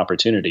ocean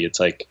opportunity. It's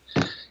like,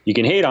 you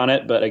can hate on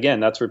it, but again,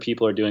 that's where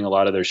people are doing a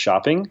lot of their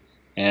shopping.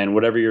 And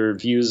whatever your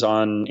views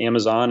on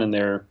Amazon and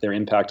their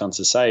impact on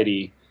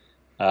society,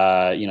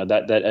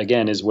 that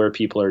again is where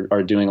people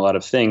are doing a lot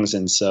of things.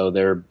 And so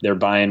they're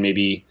buying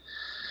maybe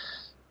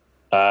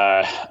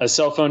a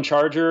cell phone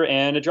charger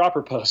and a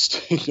dropper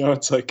post.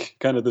 It's like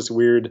kind of this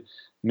weird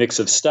mix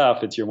of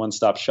stuff. It's your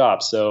one-stop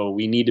shop. So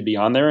we need to be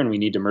on there, and we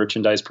need to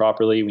merchandise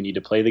properly. We need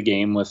to play the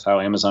game with how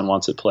Amazon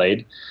wants it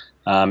played.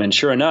 And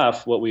sure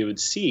enough, what we would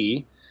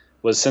see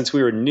was, since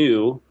we were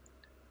new,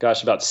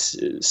 about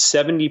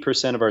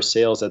 70% of our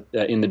sales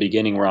in the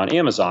beginning were on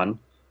Amazon,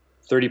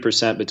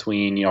 30%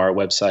 between our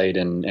website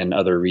and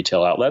other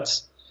retail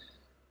outlets.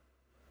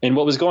 And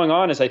what was going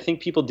on is, I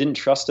think people didn't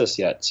trust us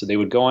yet. So they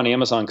would go on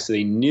Amazon because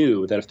they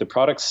knew that if the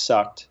product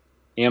sucked,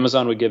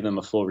 Amazon would give them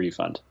a full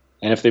refund.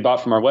 And if they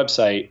bought from our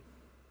website,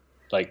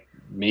 like,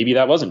 maybe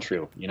that wasn't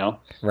true,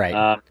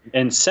 Right.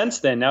 And since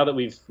then, now that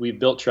we've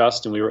built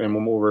trust and we're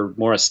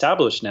more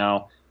established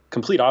now,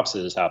 complete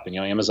opposite is happening.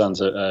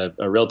 Amazon's a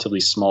relatively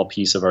small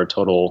piece of our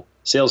total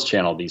sales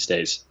channel these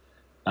days.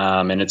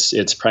 And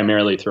it's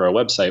primarily through our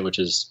website, which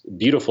is a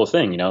beautiful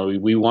thing.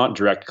 We want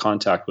direct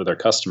contact with our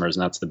customers,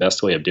 and that's the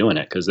best way of doing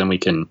it, because then we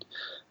can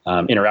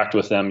interact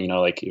with them.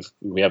 Like if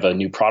we have a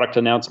new product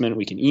announcement,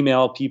 we can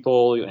email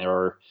people,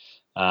 or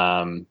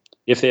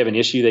if they have an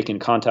issue, they can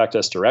contact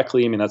us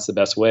directly. I mean, that's the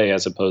best way,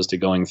 as opposed to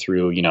going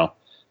through,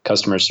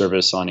 customer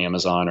service on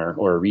Amazon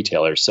or a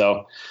retailer.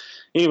 So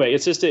anyway,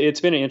 it's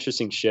been an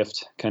interesting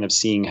shift, kind of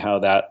seeing how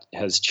that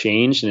has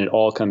changed, and it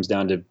all comes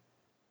down to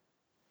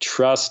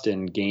trust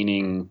and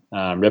gaining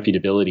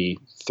reputability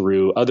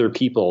through other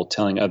people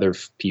telling other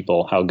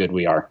people how good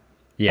we are.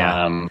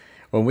 Yeah.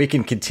 Well, we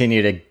can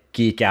continue to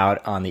geek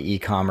out on the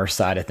e-commerce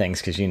side of things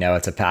because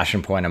it's a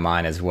passion point of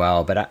mine as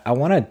well. But I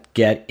want to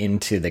get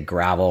into the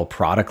gravel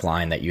product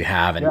line that you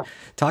have and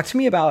talk to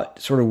me about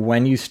sort of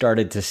when you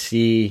started to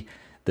see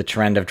the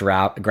trend of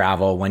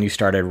gravel, when you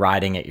started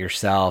riding it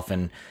yourself,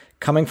 and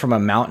coming from a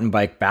mountain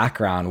bike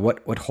background,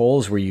 what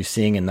holes were you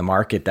seeing in the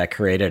market that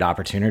created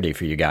opportunity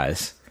for you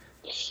guys?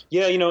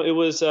 Yeah, it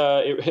was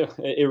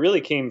it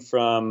really came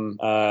from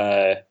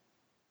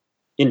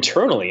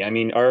internally. I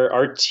mean,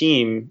 our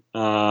team,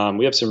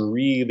 we have some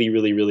really,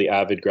 really, really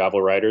avid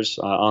gravel riders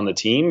on the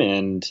team,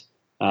 and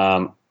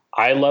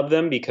I love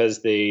them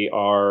because they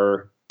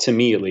are, to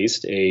me at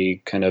least,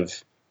 a kind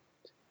of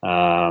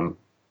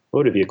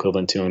what would it be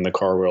equivalent to in the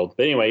car world?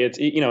 But anyway,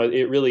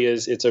 it really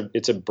is.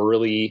 It's a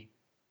burly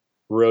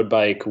road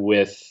bike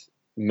with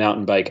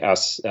mountain bike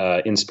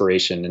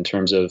inspiration in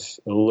terms of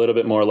a little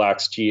bit more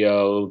lax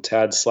geo,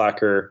 tad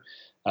slacker,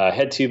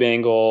 head tube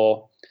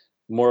angle,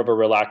 more of a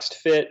relaxed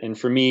fit. And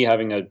for me,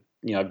 having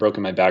I've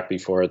broken my back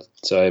before,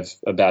 so I have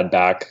a bad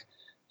back.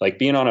 Like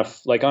being on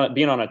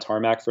a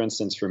tarmac, for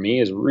instance, for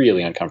me is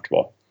really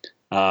uncomfortable.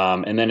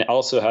 And then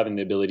also having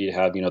the ability to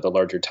have the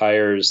larger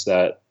tires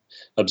that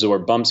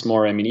absorb bumps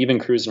more. I mean, even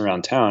cruising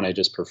around town, I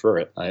just prefer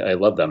it. I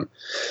love them.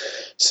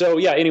 So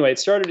yeah, anyway, it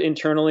started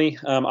internally.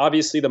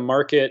 Obviously the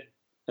market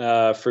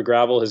for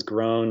gravel has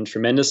grown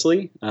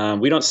tremendously.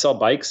 We don't sell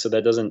bikes, so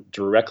that doesn't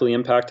directly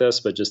impact us,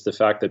 but just the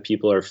fact that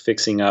people are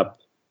fixing up,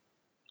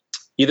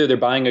 either they're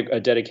buying a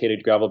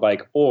dedicated gravel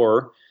bike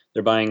or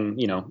they're buying,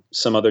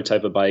 some other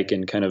type of bike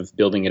and kind of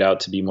building it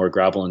out to be more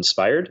gravel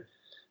inspired.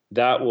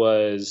 That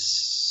was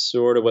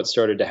sort of what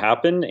started to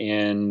happen.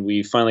 And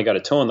we finally got a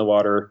toe in the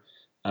water.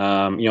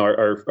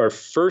 Our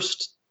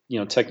first,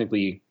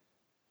 technically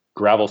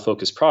gravel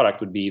focused product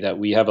would be that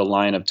we have a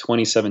line of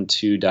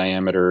 27.2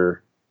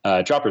 diameter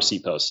dropper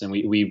seat posts. And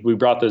we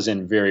brought those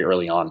in very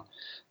early on.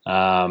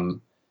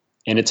 And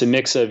it's a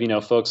mix of,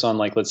 folks on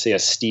like, let's say a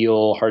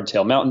steel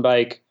hardtail mountain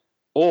bike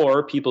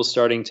or people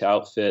starting to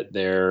outfit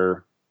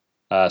their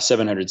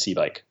 700C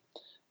bike.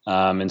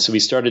 And so we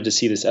started to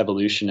see this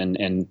evolution.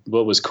 And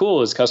what was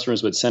cool is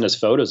customers would send us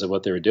photos of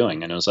what they were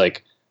doing. And it was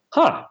like,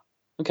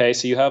 okay,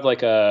 so you have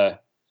like a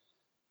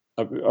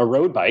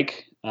road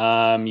bike.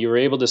 You were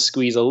able to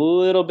squeeze a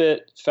little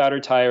bit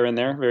fatter tire in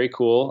there. Very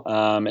cool.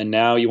 And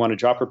now you want a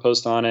dropper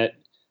post on it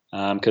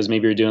because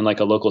maybe you're doing like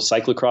a local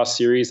cyclocross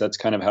series. That's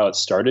kind of how it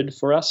started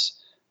for us,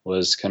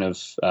 was kind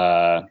of,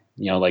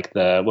 like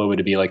what would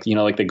it be like,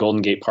 like the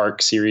Golden Gate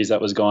Park series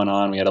that was going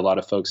on. We had a lot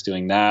of folks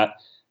doing that.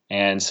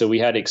 And so we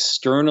had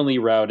externally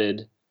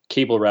routed,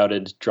 cable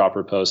routed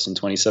dropper posts in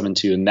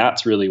 27.2. And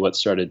that's really what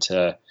started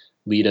to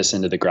lead us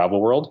into the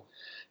gravel world.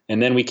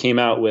 And then we came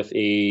out with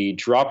a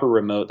dropper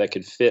remote that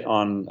could fit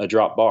on a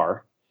drop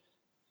bar.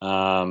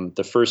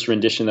 The first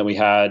rendition that we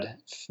had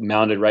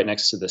mounted right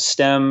next to the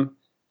stem,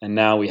 and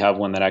now we have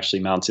one that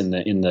actually mounts in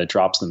the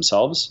drops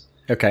themselves.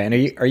 Okay, and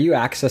are you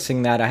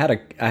accessing that?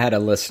 I had a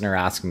listener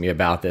asking me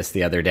about this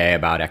the other day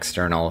about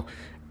external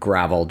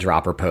gravel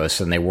dropper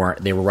posts, and they were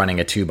running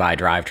a 2x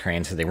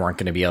drivetrain, so they weren't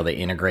going to be able to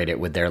integrate it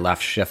with their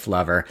left shift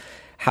lever.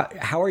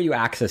 How are you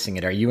accessing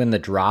it? Are you in the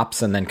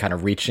drops and then kind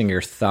of reaching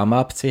your thumb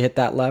up to hit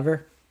that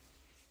lever?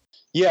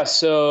 Yeah.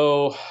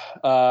 So,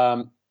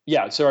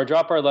 so our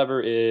drop bar lever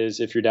is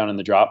if you're down in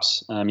the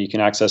drops, you can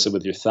access it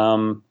with your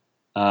thumb.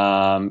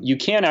 You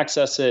can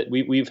access it.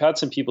 We've had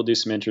some people do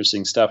some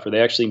interesting stuff where they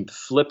actually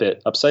flip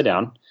it upside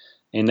down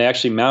and they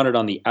actually mount it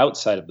on the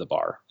outside of the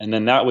bar. And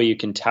then that way you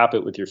can tap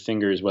it with your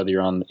fingers, whether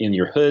you're in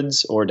your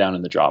hoods or down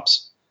in the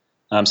drops.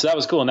 So that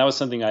was cool. And that was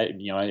something I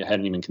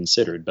hadn't even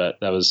considered, but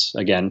that was,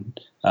 again,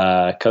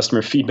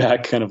 customer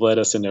feedback kind of led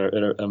us in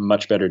a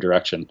much better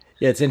direction.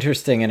 Yeah, it's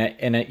interesting.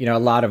 And a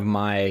lot of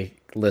my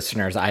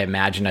listeners, I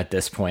imagine at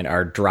this point,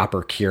 are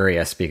dropper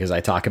curious because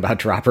I talk about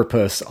dropper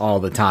posts all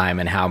the time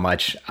and how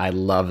much I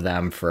love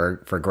them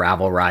for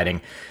gravel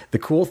riding. The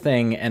cool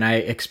thing, and I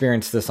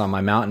experienced this on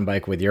my mountain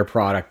bike with your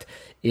product,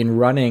 in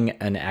running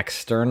an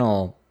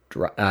external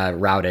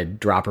routed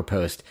dropper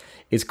post,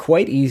 is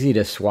quite easy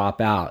to swap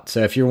out.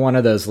 So if you're one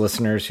of those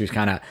listeners who's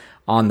kind of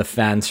on the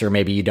fence, or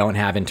maybe you don't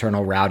have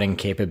internal routing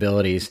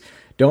capabilities,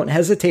 don't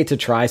hesitate to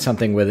try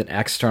something with an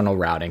external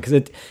routing,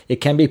 because it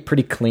can be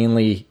pretty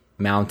cleanly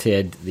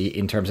mounted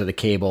in terms of the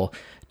cable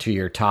to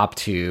your top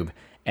tube,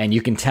 and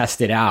you can test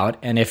it out.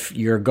 And if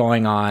you're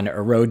going on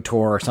a road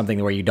tour or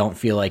something where you don't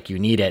feel like you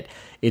need it,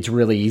 it's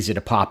really easy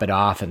to pop it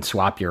off and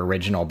swap your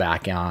original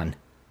back on.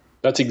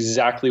 That's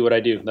exactly what I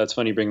do. That's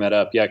funny you bring that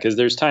up. Yeah, because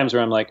there's times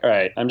where I'm like, all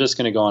right, I'm just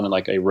going to go on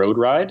like a road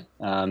ride.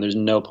 There's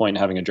no point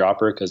in having a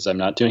dropper because I'm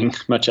not doing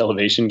much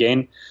elevation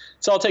gain.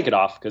 So I'll take it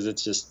off because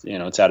it's just,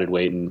 it's added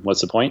weight and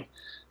what's the point?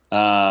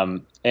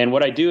 And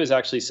what I do is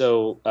actually,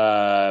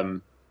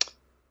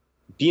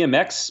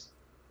 BMX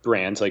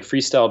brands like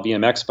freestyle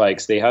BMX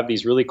bikes, they have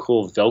these really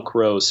cool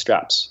Velcro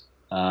straps.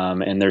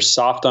 And they're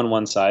soft on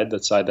one side,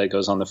 that side that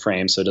goes on the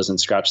frame so it doesn't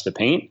scratch the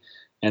paint.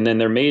 And then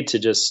they're made to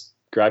just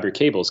grab your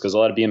cables, because a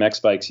lot of BMX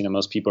bikes,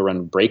 most people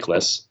run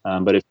brakeless.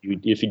 But if you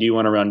do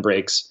want to run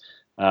brakes,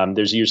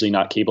 there's usually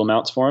not cable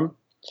mounts for them.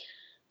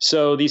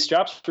 So these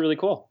straps are really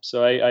cool.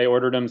 So I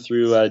ordered them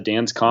through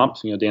Dan's Comp.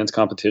 Dan's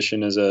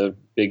Competition is a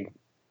big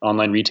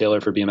online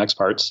retailer for BMX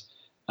parts.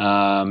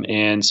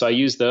 And so I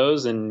use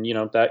those, and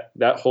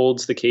that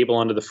holds the cable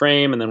onto the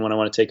frame. And then when I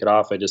want to take it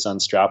off, I just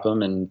unstrap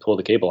them and pull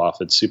the cable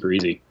off. It's super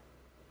easy.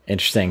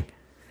 Interesting.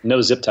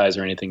 No zip ties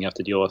or anything you have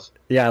to deal with.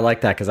 Yeah, I like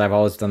that because I've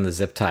always done the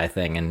zip tie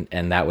thing,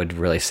 and that would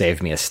really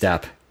save me a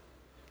step.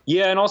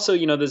 Yeah, and also,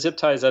 the zip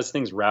ties, as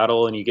things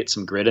rattle and you get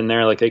some grit in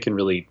there, like they can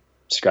really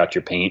scratch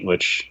your paint,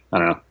 which, I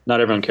don't know,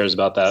 not everyone cares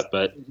about that.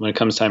 But when it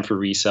comes time for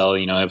resale,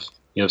 you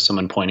have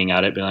someone pointing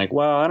at it being like,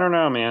 well, I don't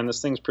know, man,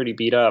 this thing's pretty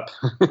beat up.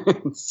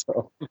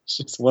 So it's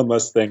just one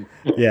less thing.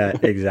 Yeah,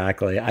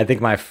 exactly. I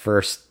think my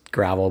first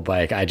gravel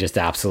bike, I just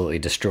absolutely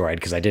destroyed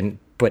because I didn't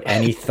put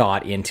any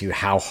thought into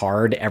how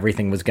hard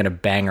everything was going to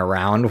bang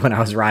around when I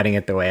was riding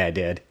it the way I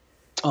did.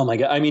 Oh my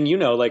God. I mean,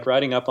 like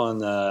riding up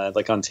on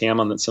on TAM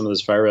on some of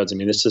those fire roads, I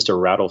mean, it's just a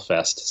rattle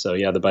fest. So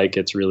yeah, the bike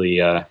gets really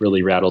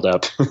rattled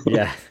up.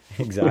 Yeah,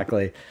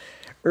 exactly.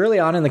 Early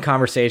on in the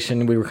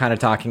conversation, we were kind of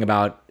talking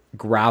about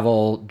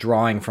gravel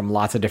drawing from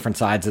lots of different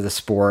sides of the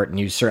sport. And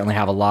you certainly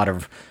have a lot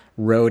of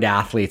road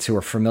athletes who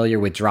are familiar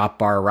with drop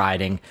bar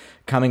riding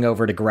coming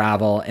over to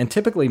gravel and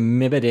typically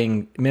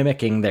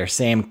mimicking their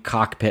same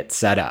cockpit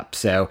setup.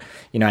 So,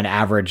 an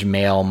average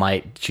male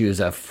might choose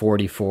a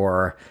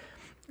 44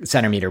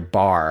 centimeter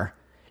bar.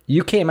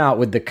 You came out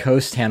with the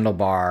Coast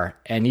handlebar,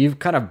 and you've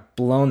kind of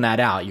blown that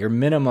out. Your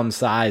minimum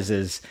size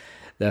is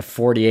the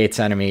 48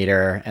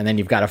 centimeter, and then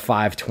you've got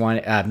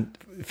a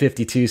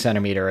 52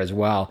 centimeter as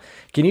well.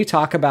 Can you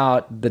talk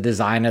about the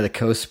design of the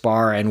Coast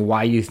bar and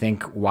why you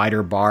think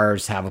wider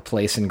bars have a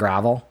place in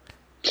gravel?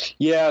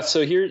 Yeah.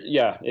 So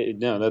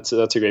that's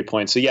a great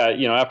point. So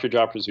after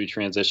droppers we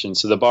transitioned.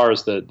 So the bar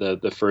is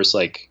the first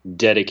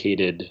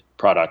dedicated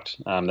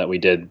product that we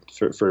did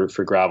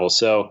for gravel.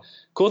 So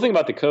cool thing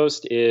about the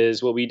Coast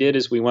is what we did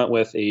is we went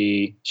with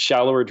a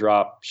shallower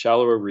drop,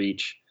 shallower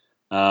reach,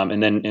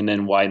 and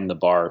then widen the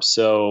bar.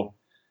 So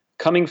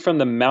coming from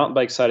the mountain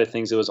bike side of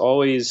things, it was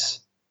always,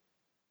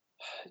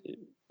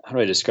 how do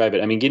I describe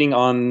it? I mean, getting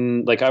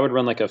on, I would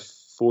run a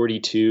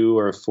 42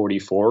 or a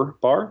 44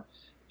 bar.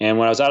 And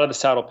when I was out of the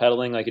saddle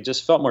pedaling, it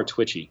just felt more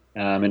twitchy.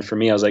 And for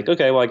me, I was like,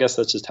 okay, well, I guess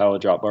that's just how a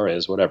drop bar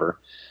is, whatever.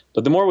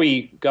 But the more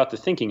we got to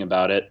thinking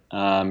about it,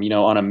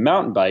 on a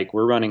mountain bike,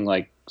 we're running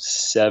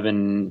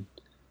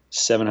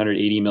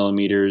 780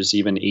 millimeters,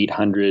 even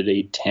 800,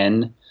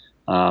 810.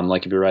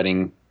 If you're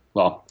riding,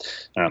 well, I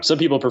don't know. Some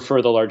people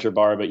prefer the larger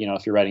bar, but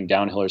if you're riding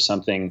downhill or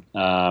something,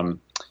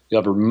 you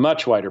have a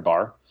much wider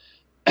bar.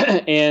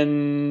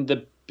 And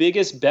the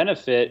biggest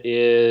benefit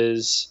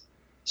is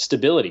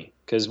stability.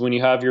 Because when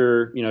you have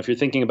if you're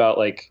thinking about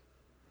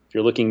if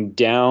you're looking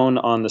down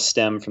on the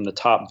stem from the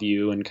top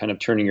view and kind of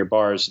turning your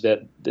bars,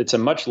 that it's a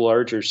much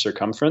larger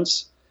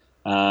circumference.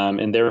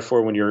 And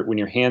therefore, when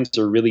your hands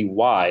are really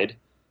wide,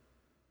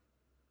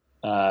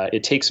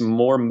 it takes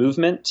more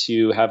movement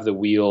to have the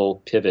wheel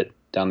pivot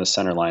down the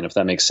center line, if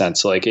that makes sense.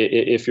 So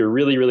if you're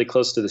really, really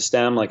close to the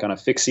stem, like on a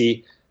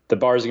fixie, the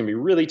bars are going to be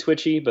really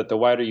twitchy, but the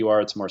wider you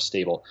are, it's more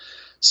stable.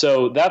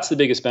 So that's the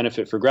biggest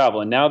benefit for gravel.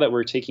 And now that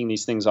we're taking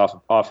these things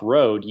off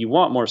road, you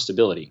want more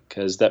stability,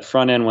 because that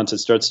front end, once it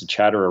starts to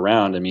chatter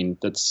around, I mean,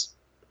 that's,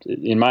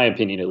 in my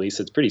opinion, at least,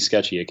 it's pretty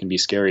sketchy. It can be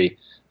scary.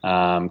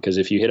 Because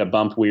if you hit a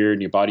bump weird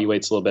and your body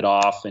weight's a little bit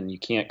off and you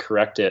can't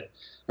correct it,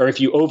 or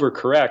if you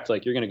overcorrect,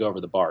 you're going to go over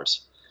the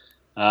bars,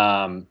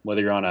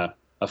 whether you're on a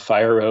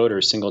fire road or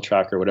a single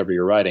track or whatever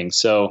you're riding.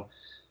 So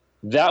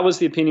that was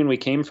the opinion we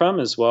came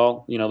from as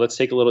well. Let's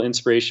take a little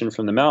inspiration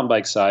from the mountain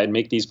bike side,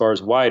 make these bars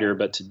wider.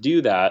 But to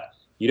do that,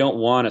 you don't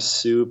want a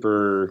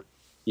super,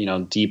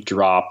 deep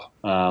drop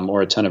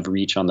or a ton of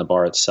reach on the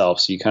bar itself.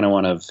 So you kind of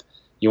want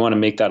to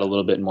make that a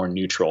little bit more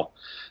neutral.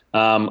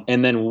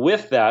 And then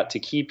with that, to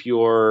keep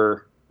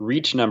your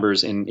reach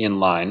numbers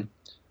in line.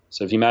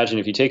 So if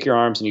you take your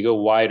arms and you go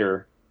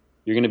wider,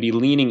 you're going to be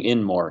leaning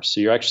in more. So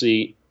you're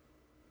actually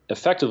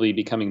effectively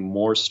becoming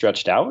more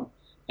stretched out.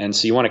 And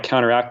so you want to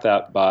counteract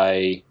that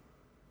by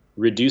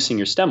reducing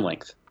your stem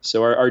length.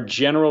 So our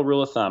general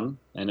rule of thumb,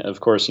 and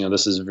of course,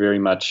 this is very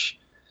much,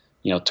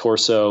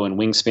 torso and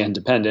wingspan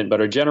dependent, but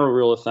our general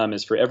rule of thumb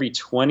is for every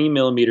 20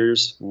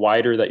 millimeters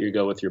wider that you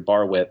go with your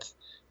bar width,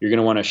 you're going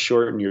to want to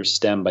shorten your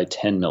stem by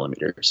 10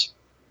 millimeters.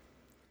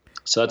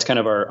 So that's kind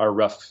of our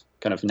rough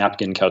kind of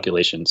napkin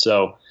calculation.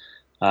 So,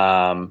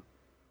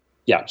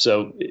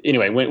 so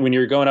anyway, when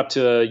you're going up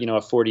to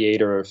a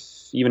 48 or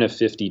even a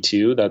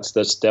 52, that's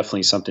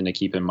definitely something to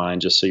keep in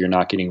mind, just so you're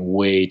not getting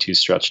way too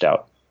stretched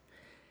out.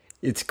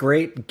 It's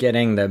great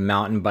getting the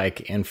mountain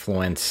bike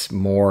influence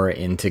more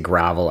into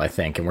gravel, I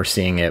think, and we're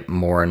seeing it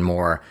more and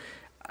more.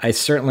 I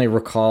certainly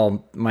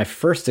recall my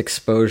first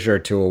exposure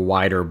to a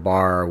wider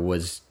bar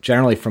was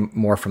generally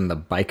from the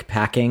bike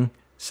packing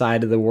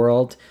side of the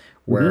world,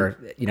 where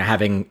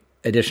having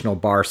additional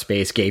bar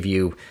space gave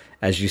you,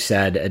 as you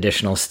said,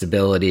 additional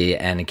stability,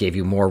 and it gave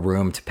you more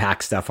room to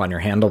pack stuff on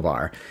your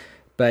handlebar.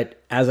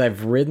 But as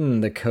I've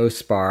ridden the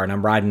Coast bar, and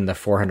I'm riding the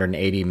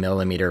 480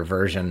 millimeter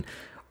version,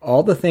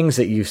 all the things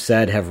that you've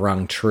said have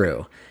rung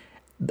true.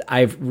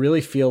 I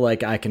really feel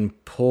like I can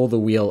pull the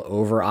wheel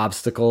over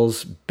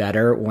obstacles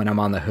better when I'm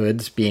on the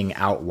hoods being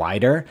out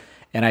wider.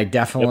 And I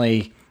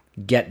definitely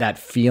get that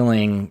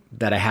feeling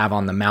that I have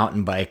on the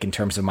mountain bike in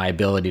terms of my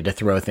ability to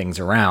throw things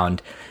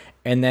around.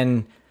 And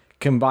then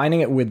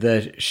combining it with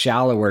the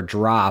shallower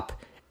drop,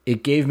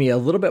 it gave me a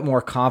little bit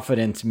more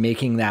confidence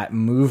making that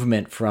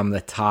movement from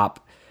the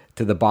top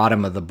to the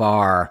bottom of the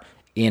bar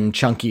in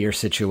chunkier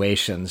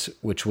situations,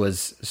 which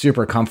was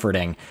super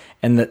comforting.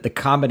 And the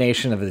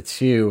combination of the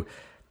two,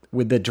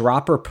 with the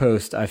dropper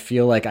post, I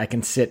feel like I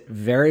can sit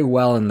very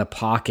well in the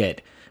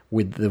pocket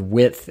with the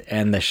width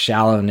and the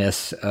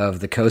shallowness of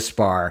the coast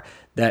bar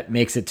that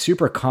makes it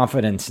super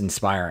confidence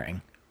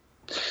inspiring.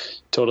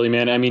 Totally,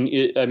 man. I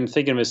mean, I'm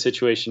thinking of a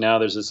situation now.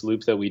 There's this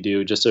loop that we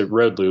do, just a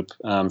road loop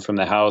from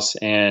the house.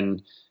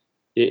 And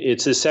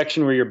it's a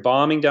section where you're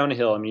bombing down a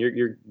hill. I mean,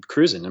 you're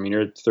cruising. I mean,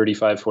 you're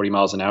 35, 40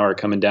 miles an hour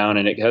coming down,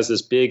 and it has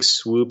this big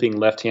swooping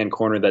left-hand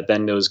corner that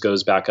then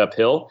goes back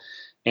uphill.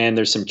 And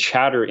there's some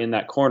chatter in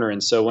that corner.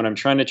 And so when I'm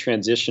trying to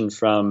transition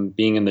from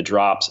being in the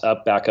drops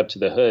back up to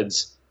the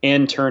hoods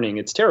and turning,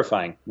 it's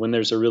terrifying when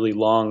there's a really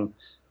long,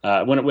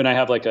 when I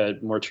have like a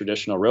more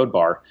traditional road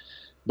bar.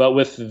 But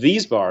with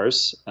these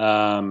bars,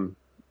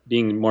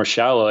 being more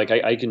shallow, like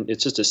I can,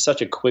 it's just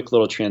such a quick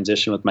little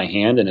transition with my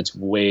hand, and it's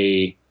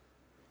way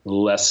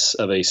less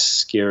of a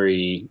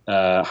scary,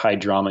 high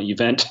drama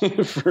event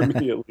for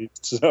me at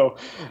least. So,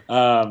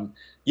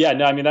 yeah,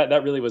 no, I mean,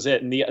 that really was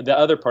it. And the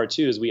other part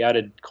too, is we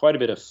added quite a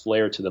bit of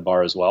flair to the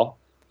bar as well.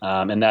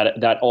 And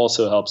that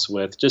also helps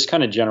with just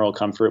kind of general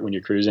comfort when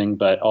you're cruising,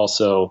 but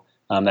also,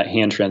 that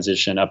hand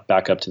transition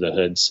back up to the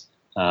hoods.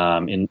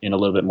 In a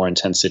little bit more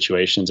intense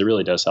situations, it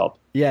really does help.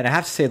 Yeah, and I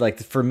have to say,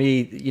 like, for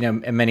me, you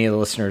know, and many of the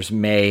listeners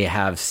may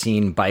have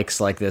seen bikes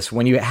like this.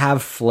 When you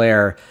have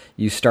flare,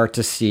 you start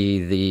to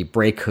see the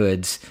brake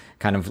hoods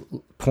kind of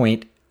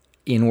point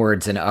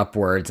inwards and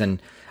upwards.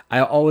 And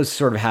I always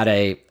sort of had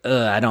I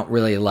don't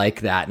really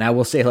like that. And I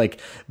will say, like,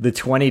 the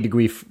 20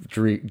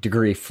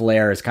 degree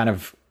flare is kind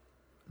of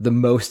the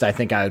most I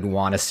think I would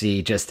want to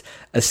see just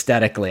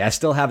aesthetically. I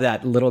still have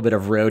that little bit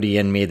of roadie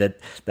in me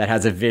that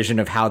has a vision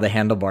of how the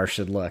handlebar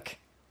should look.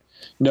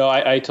 No,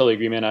 I totally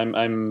agree, man.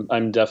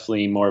 I'm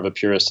definitely more of a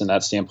purist in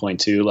that standpoint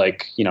too.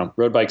 Like, you know,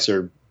 road bikes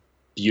are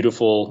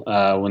beautiful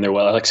when they're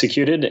well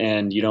executed,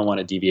 and you don't want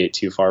to deviate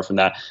too far from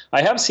that.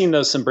 I have seen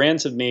though some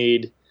brands have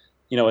made,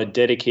 you know, a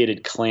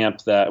dedicated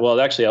clamp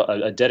actually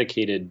a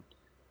dedicated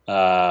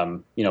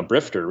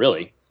brifter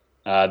really.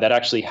 That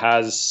actually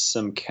has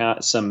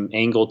some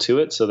angle to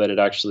it, so that it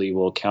actually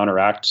will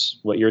counteract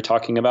what you're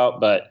talking about.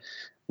 But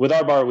with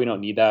our bar, we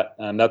don't need that.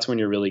 That's when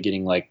you're really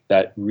getting like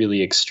that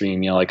really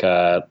extreme, you know, like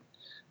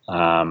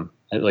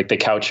like the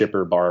cow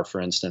chipper bar,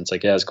 for instance.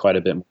 Like it has quite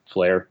a bit more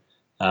flair,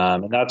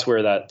 and that's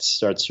where that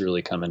starts to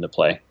really come into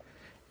play.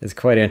 It's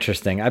quite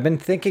interesting. I've been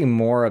thinking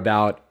more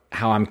about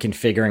how I'm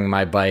configuring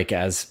my bike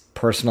as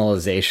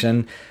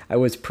personalization. I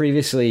was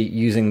previously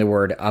using the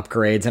word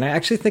upgrades, and I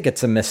actually think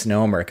it's a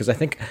misnomer, because I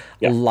think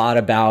a lot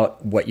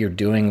about what you're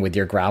doing with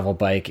your gravel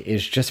bike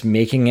is just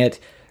making it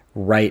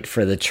right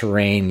for the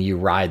terrain you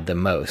ride the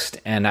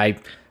most. And I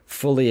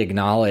fully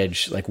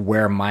acknowledge like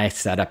where my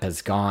setup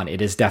has gone.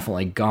 It has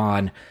definitely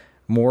gone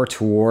more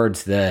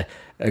towards the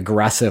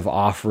aggressive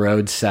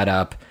off-road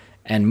setup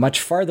and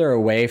much farther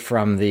away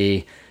from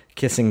the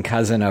kissing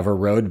cousin of a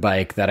road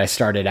bike that I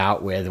started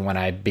out with when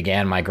I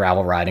began my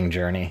gravel riding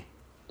journey.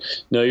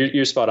 No,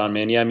 you're spot on,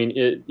 man. Yeah, I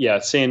mean,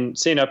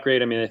 saying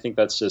upgrade. I mean, I think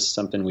that's just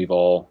something we've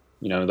all,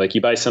 you know, like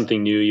you buy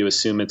something new, you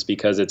assume it's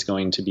because it's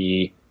going to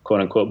be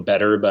quote unquote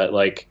better, but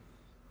like,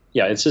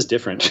 yeah, it's just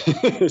different.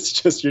 It's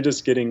just you're kind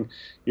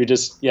of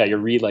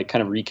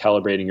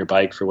recalibrating your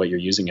bike for what you're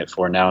using it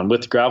for now. And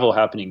with gravel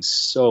happening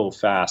so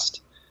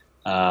fast,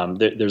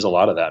 there's a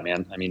lot of that,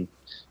 man. I mean,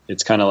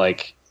 it's kind of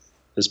like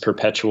this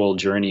perpetual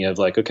journey of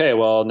like, okay,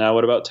 well, now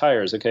what about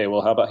tires? Okay,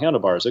 well, how about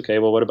handlebars? Okay,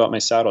 well, what about my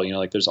saddle? You know,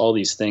 like there's all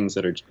these things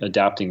that are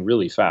adapting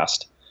really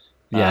fast.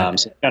 Yeah.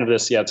 So kind of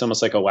this, it's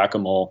almost like a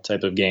whack-a-mole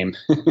type of game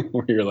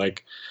where you're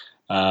like,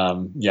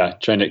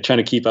 trying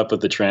to keep up with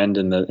the trend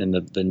and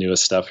the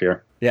newest stuff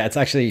here. Yeah, it's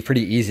actually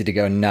pretty easy to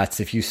go nuts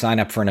if you sign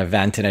up for an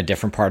event in a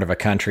different part of a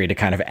country to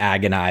kind of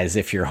agonize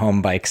if your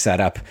home bike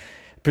setup,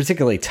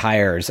 particularly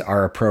tires,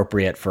 are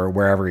appropriate for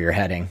wherever you're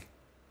heading.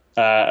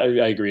 I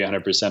agree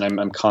 100%.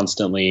 I'm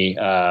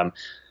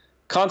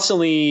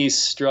constantly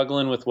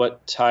struggling with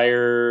what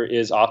tire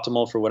is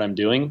optimal for what I'm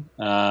doing.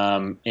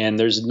 And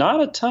there's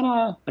not a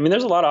ton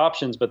there's a lot of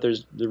options, but there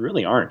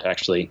really aren't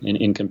actually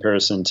in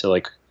comparison to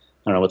like,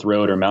 I don't know, with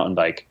road or mountain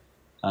bike.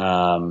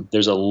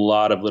 There's a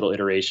lot of little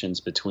iterations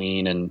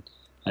between and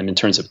in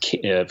terms of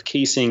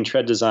casing,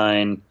 tread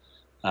design,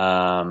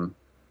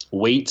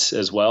 weight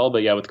as well.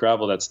 But yeah, with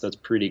gravel, that's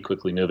pretty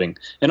quickly moving.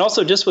 And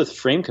also just with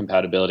frame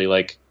compatibility,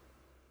 like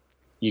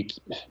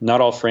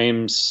not all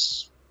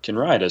frames can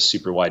ride a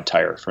super wide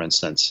tire, for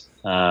instance,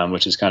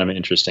 which is kind of an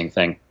interesting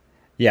thing.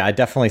 Yeah, I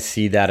definitely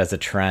see that as a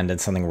trend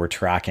and something we're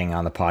tracking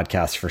on the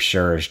podcast for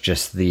sure, is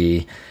just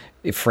the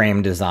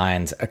frame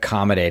designs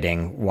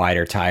accommodating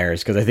wider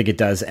tires, because I think it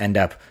does end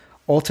up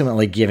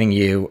ultimately giving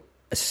you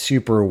a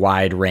super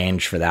wide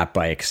range for that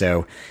bike.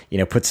 So,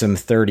 put some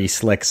 30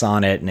 slicks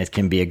on it and it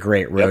can be a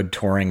great road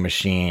touring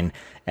machine,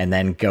 and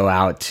then go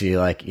out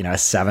to a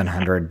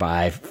 700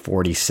 by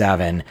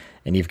 47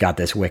 and you've got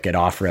this wicked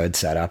off-road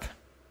setup.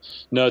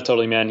 No,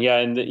 totally, man. Yeah.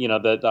 And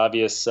the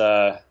obvious,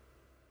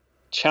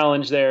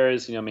 challenge there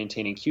is,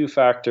 maintaining Q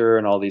factor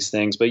and all these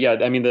things. But yeah,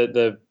 I mean,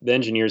 the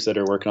engineers that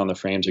are working on the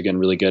frames are getting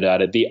really good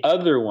at it. The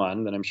other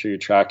one that I'm sure you're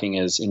tracking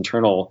is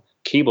internal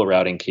cable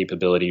routing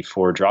capability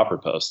for dropper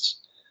posts.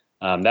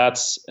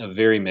 That's a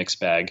very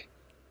mixed bag.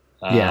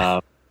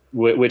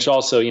 Which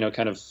also,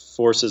 kind of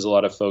forces a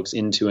lot of folks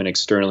into an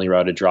externally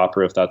routed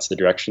dropper if that's the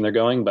direction they're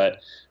going.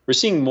 But we're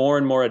seeing more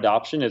and more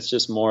adoption. It's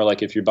just more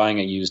like if you're buying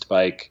a used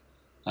bike,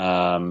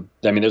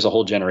 there's a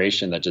whole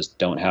generation that just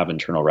don't have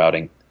internal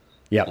routing.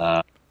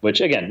 Yeah. Which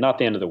again, not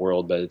the end of the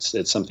world, but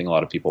it's something a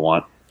lot of people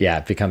want. Yeah,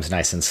 it becomes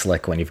nice and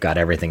slick when you've got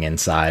everything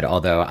inside.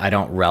 Although I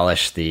don't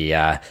relish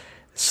the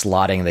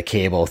slotting the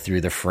cable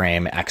through the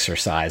frame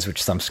exercise,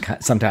 which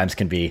sometimes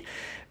can be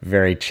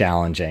very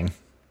challenging.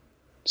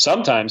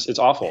 Sometimes it's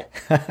awful.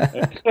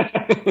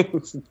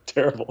 It's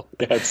terrible.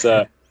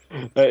 Yeah,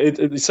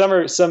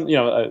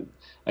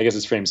 I guess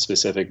it's frame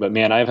specific, but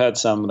man, I've had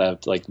some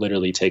that have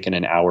literally taken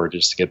an hour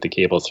just to get the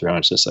cable through. And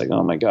it's just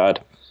oh my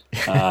God.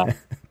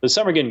 But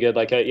some are getting good.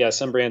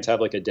 Some brands have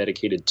a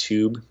dedicated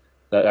tube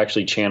that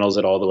actually channels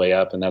it all the way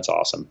up, and that's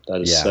awesome. That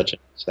is such a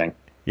nice thing.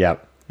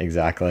 Yep,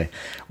 exactly.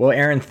 Well,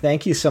 Aaron,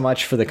 thank you so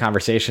much for the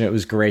conversation. It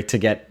was great to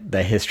get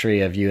the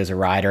history of you as a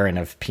rider and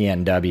of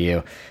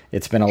PNW.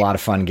 It's been a lot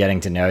of fun getting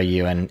to know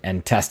you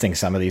and testing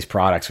some of these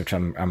products, which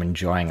I'm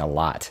enjoying a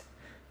lot.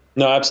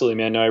 No, absolutely,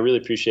 man. No, I really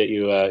appreciate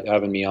you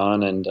having me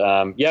on. And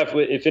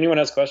if anyone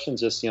has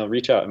questions, just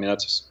reach out. I mean,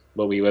 that's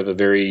what we have a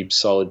very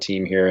solid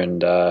team here,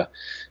 and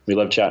we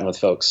love chatting with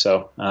folks.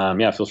 So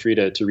feel free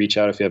to reach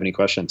out if you have any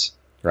questions.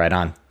 Right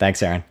on.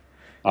 Thanks, Aaron.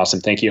 Awesome.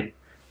 Thank you.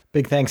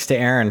 Big thanks to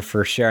Aaron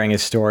for sharing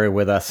his story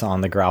with us on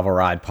the Gravel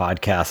Ride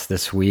podcast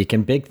this week.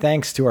 And big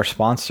thanks to our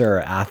sponsor,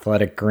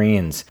 Athletic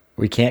Greens.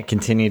 We can't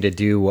continue to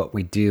do what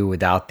we do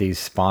without these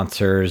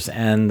sponsors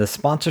and the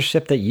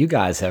sponsorship that you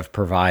guys have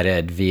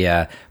provided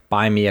via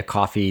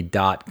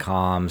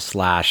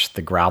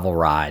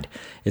buymeacoffee.com/thegravelride.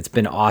 It's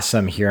been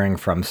awesome hearing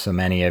from so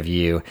many of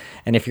you.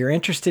 And if you're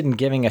interested in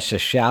giving us a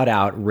shout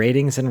out,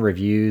 ratings and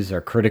reviews are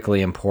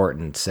critically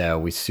important. So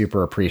we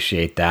super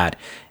appreciate that.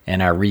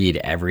 And I read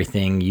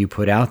everything you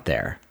put out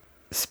there.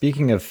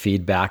 Speaking of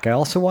feedback, I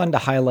also wanted to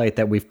highlight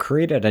that we've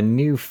created a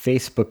new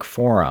Facebook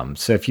forum.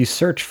 So if you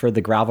search for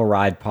the Gravel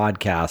Ride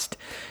podcast,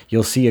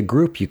 you'll see a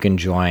group you can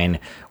join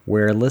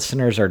where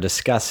listeners are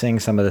discussing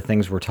some of the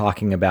things we're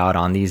talking about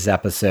on these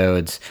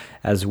episodes,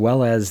 as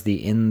well as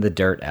the In the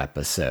Dirt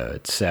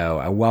episode. So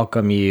I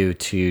welcome you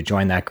to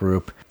join that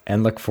group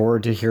and look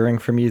forward to hearing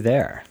from you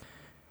there.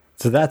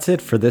 So that's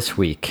it for this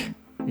week.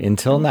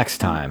 Until next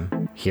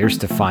time, here's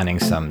to finding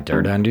some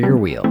dirt under your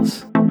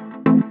wheels.